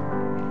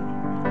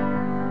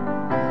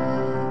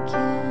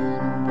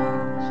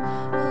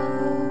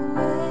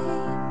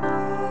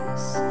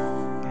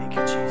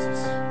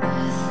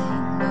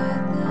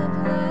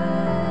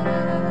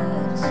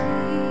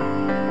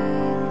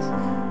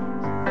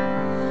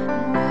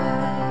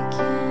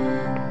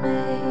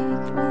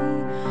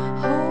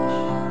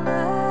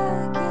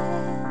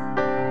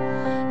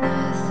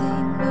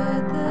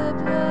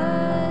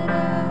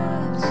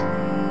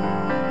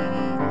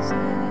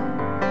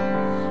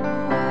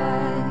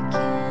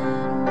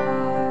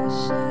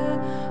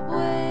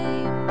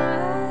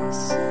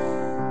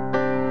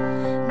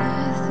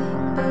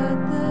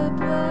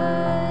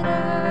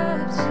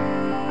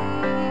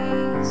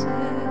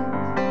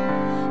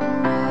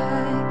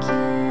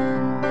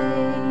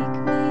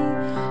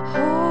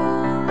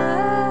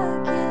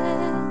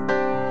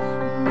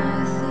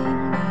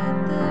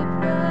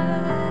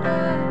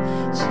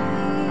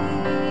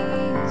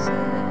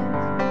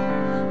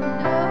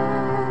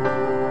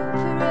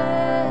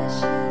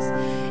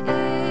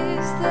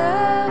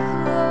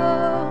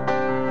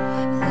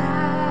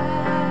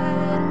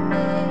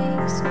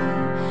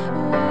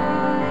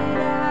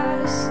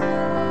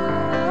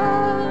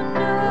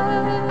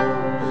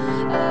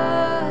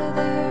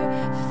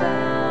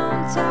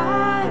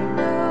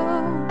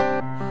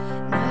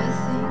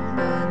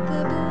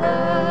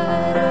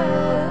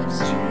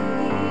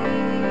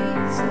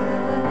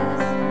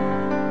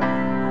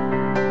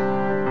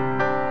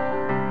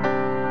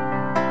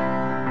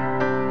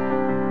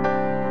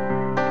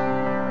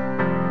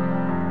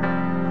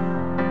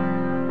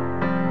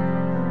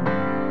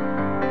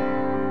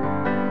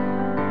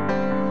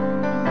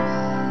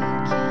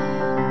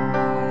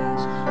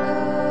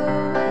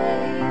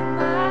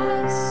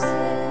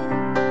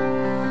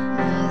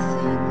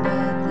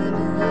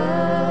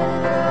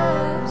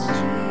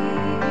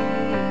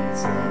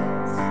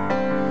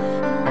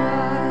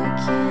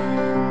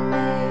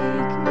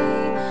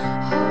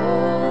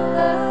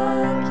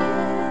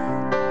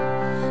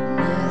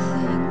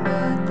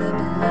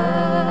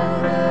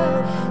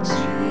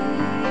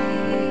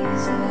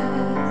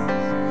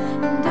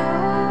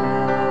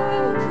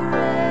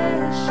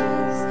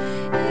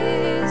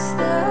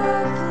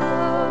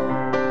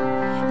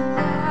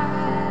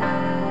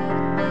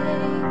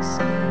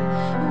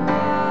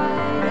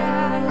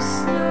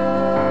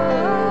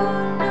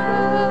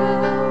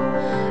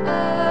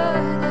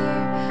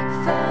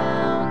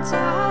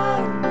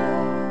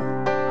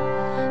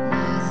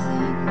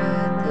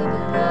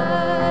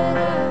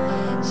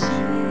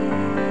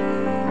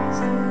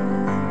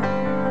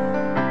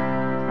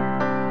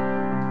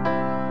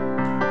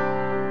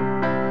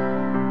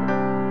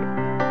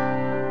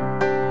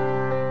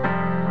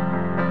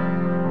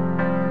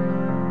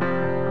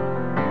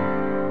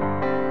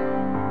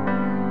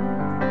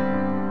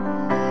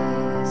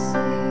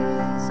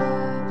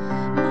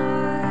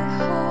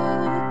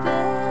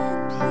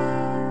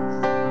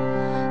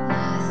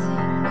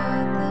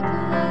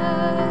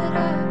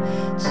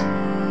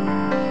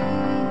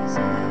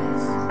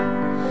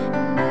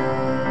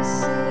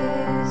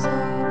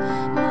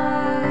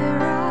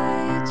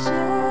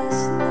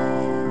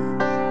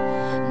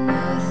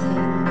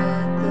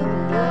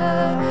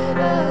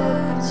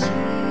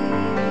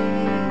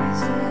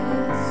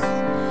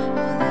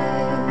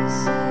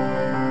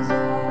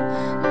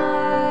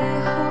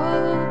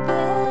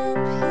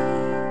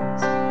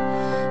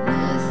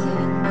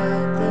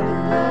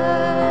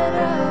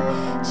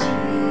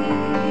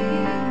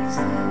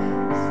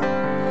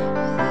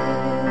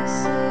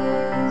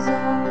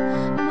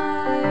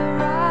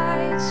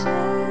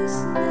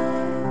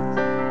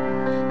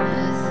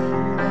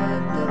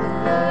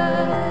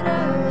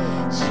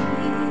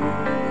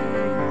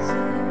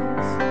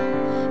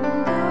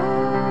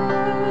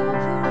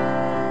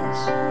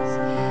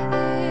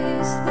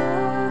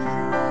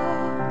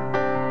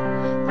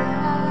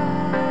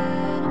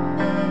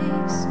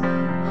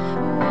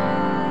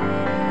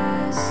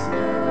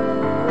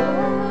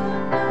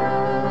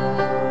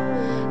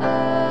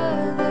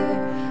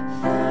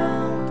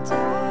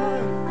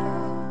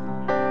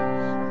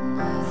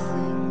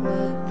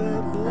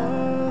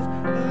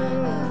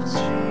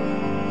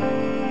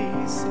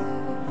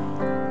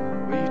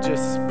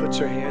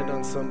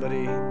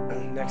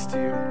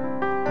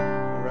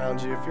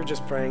 if you're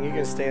just praying, you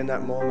can stay in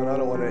that moment. I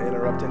don't want to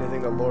interrupt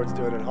anything the Lord's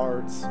doing in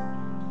hearts.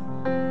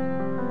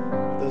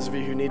 Those of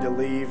you who need to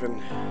leave and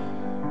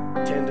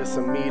tend to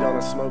some meat on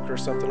a smoker or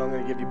something, I'm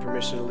going to give you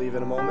permission to leave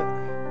in a moment.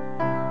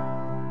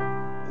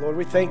 Lord,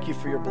 we thank you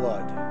for your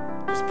blood.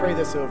 Just pray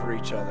this over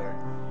each other.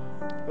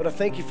 Lord, I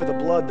thank you for the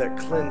blood that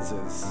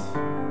cleanses,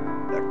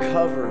 that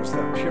covers,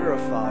 that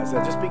purifies,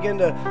 that just begin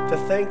to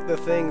thank the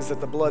things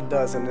that the blood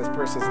does in this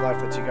person's life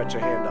that you got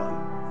your hand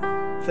on.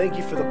 Thank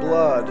you for the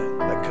blood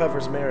that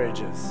covers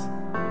marriages.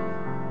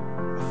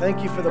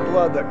 Thank you for the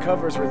blood that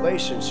covers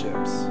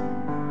relationships.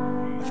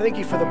 Thank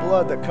you for the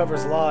blood that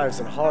covers lives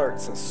and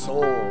hearts and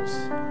souls.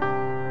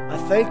 I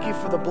thank you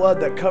for the blood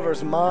that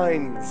covers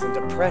minds and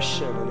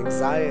depression and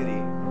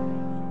anxiety.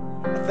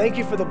 I thank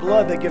you for the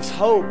blood that gives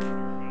hope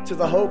to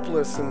the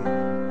hopeless, and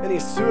any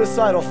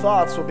suicidal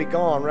thoughts will be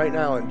gone right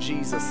now in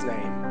Jesus'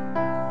 name.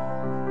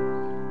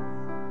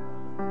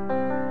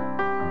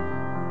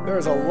 There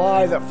is a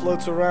lie that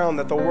floats around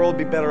that the world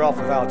will be better off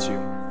without you.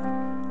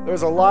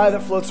 There's a lie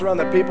that floats around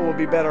that people will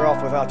be better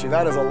off without you.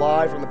 That is a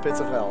lie from the pits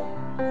of hell.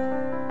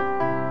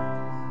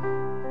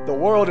 The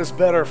world is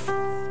better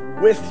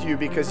with you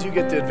because you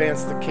get to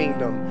advance the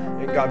kingdom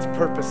and God's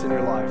purpose in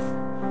your life.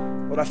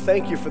 Lord, I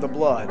thank you for the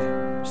blood.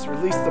 Just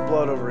release the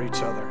blood over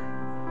each other.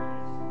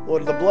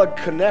 Lord, the blood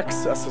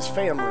connects us as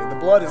family. The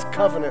blood is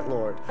covenant,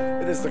 Lord.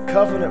 It is the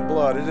covenant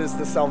blood. It is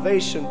the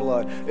salvation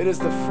blood. It is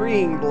the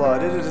freeing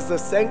blood. It is the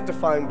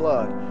sanctifying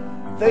blood.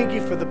 Thank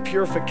you for the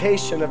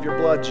purification of your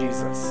blood,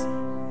 Jesus.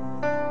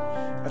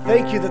 I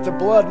thank you that the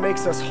blood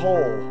makes us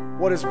whole.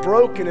 What is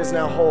broken is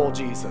now whole,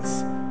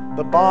 Jesus.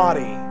 The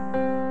body,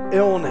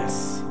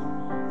 illness,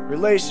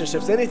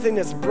 relationships, anything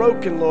that's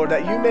broken, Lord,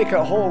 that you make it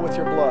whole with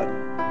your blood.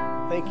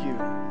 Thank you.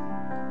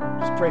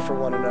 Just pray for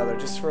one another,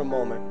 just for a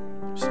moment.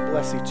 Just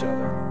bless each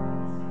other.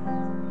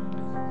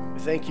 We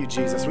thank you,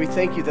 Jesus. We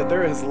thank you that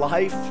there is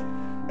life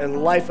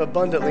and life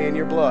abundantly in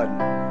your blood.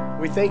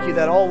 We thank you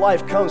that all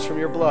life comes from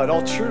your blood.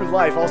 All true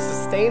life, all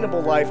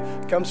sustainable life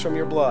comes from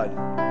your blood.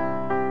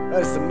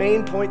 That is the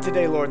main point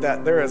today, Lord,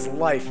 that there is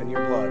life in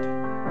your blood.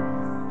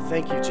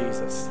 Thank you,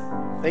 Jesus.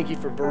 Thank you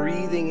for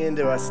breathing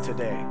into us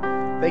today.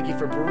 Thank you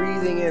for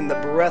breathing in the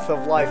breath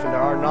of life into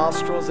our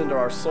nostrils, into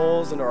our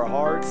souls, into our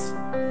hearts,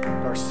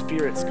 into our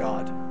spirits,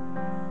 God.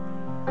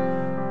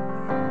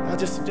 Now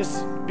just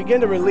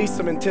begin to release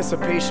some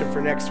anticipation for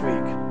next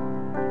week.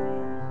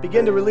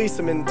 Begin to release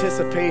some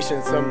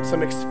anticipation,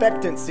 some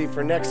expectancy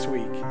for next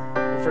week,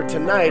 and for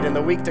tonight and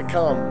the week to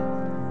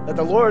come. That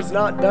the Lord's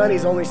not done,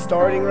 He's only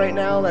starting right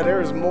now, that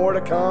there is more to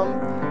come.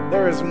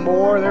 There is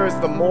more, there is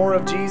the more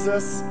of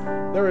Jesus.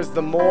 There is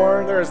the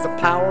more, there is the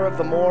power of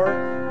the more.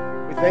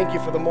 We thank you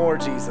for the more,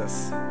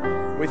 Jesus.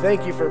 We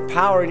thank you for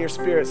power in your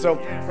spirit. So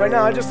right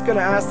now, I'm just going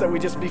to ask that we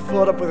just be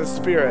filled up with His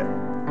Spirit.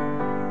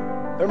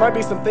 There might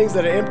be some things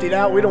that are emptied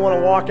out. We don't want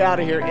to walk out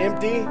of here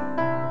empty.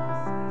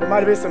 There might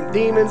have been some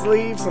demons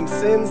leave, some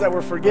sins that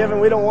were forgiven.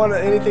 We don't want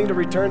anything to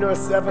return to us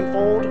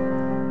sevenfold.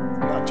 I'm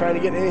not trying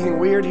to get anything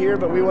weird here,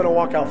 but we want to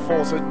walk out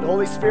full. So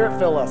Holy Spirit,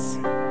 fill us.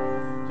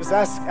 Just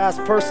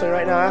ask personally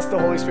right now, ask the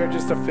Holy Spirit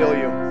just to fill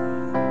you.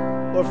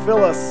 Lord,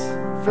 fill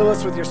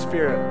us with your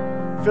Spirit.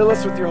 Fill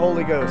us with your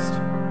Holy Ghost.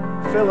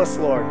 Fill us,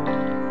 Lord.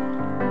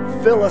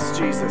 Fill us,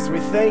 Jesus. We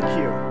thank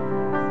you.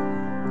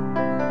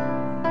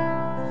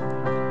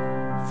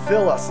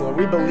 Fill us, Lord.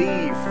 We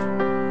believe.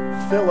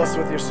 Fill us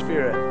with your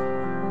Spirit.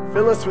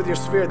 Fill us with your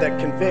Spirit that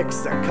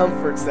convicts, that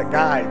comforts, that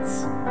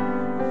guides.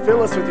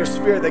 Fill us with your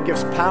Spirit that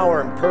gives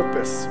power and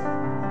purpose.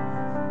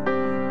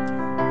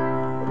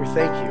 Lord, we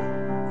thank you.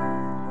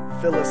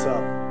 Fill us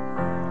up.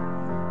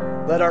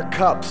 Let our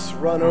cups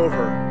run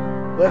over.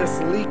 Let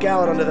us leak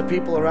out onto the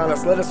people around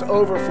us. Let us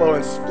overflow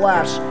and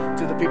splash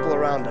to the people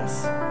around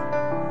us.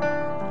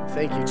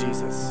 Thank you,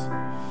 Jesus.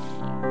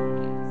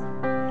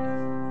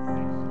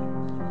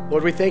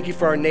 Lord, we thank you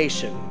for our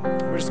nation.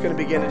 We're just going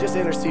to begin to just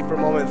intercede for a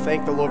moment and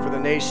thank the Lord for the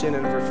nation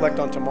and reflect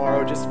on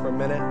tomorrow just for a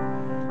minute.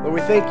 Lord,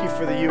 we thank you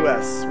for the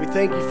U.S. We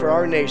thank you for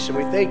our nation.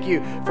 We thank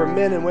you for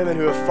men and women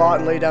who have fought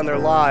and laid down their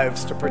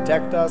lives to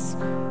protect us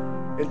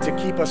and to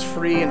keep us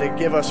free and to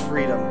give us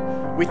freedom.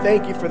 We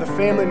thank you for the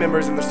family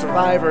members and the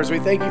survivors. We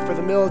thank you for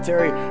the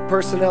military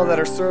personnel that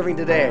are serving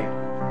today.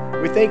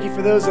 We thank you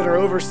for those that are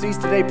overseas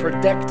today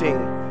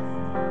protecting.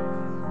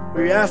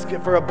 We ask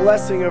for a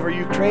blessing over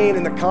Ukraine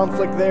and the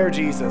conflict there,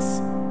 Jesus.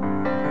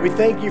 We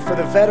thank you for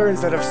the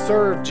veterans that have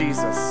served,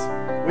 Jesus.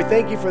 We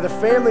thank you for the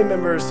family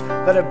members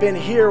that have been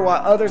here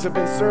while others have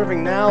been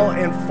serving now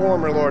and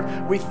former, Lord.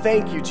 We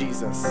thank you,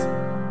 Jesus.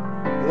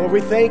 Lord,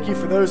 we thank you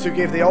for those who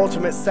gave the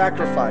ultimate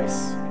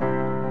sacrifice.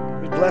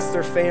 We bless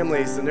their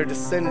families and their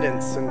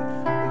descendants and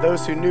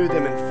those who knew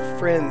them and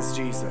friends,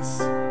 Jesus.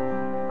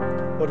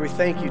 Lord, we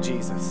thank you,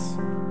 Jesus.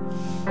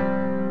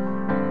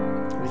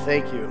 We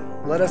thank you.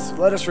 Let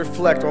us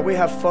reflect. While we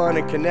have fun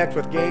and connect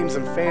with games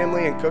and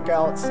family and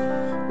cookouts,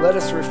 let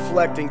us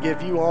reflect and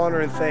give you honor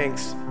and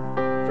thanks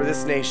for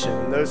this nation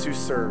and those who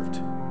served.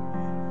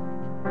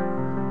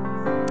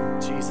 In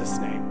Jesus'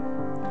 name.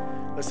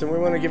 Listen, we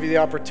want to give you the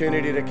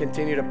opportunity to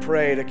continue to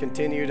pray, to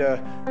continue to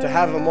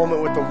have a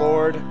moment with the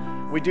Lord.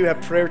 we do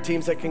have prayer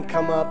teams that can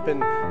come up,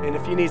 and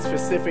if you need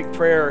specific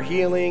prayer or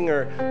healing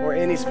or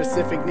any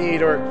specific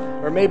need,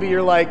 or maybe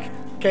you're like,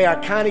 okay, I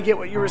kind of get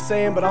what you were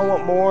saying, but I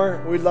want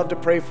more, we'd love to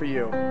pray for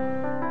you.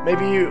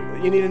 Maybe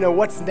you need to know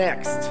what's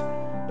next.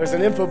 There's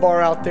an info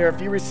bar out there.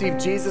 If you receive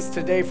Jesus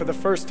today for the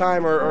first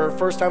time or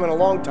first time in a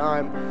long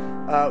time,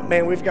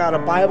 man, we've got a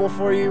Bible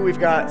for you. We've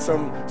got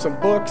some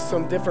books,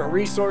 some different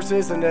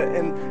resources, and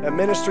a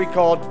ministry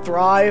called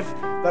Thrive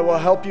that will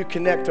help you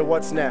connect to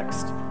what's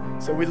next.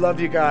 So we love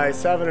you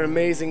guys. Have an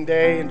amazing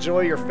day. Enjoy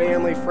your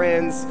family,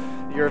 friends,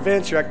 your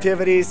events, your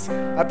activities.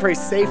 I pray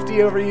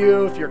safety over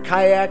you if you're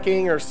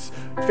kayaking or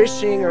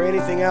fishing or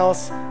anything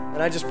else.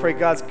 And I just pray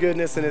God's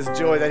goodness and his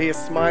joy, that he is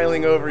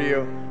smiling over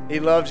you. He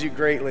loves you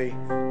greatly.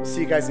 We'll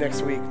see you guys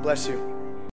next week. Bless you.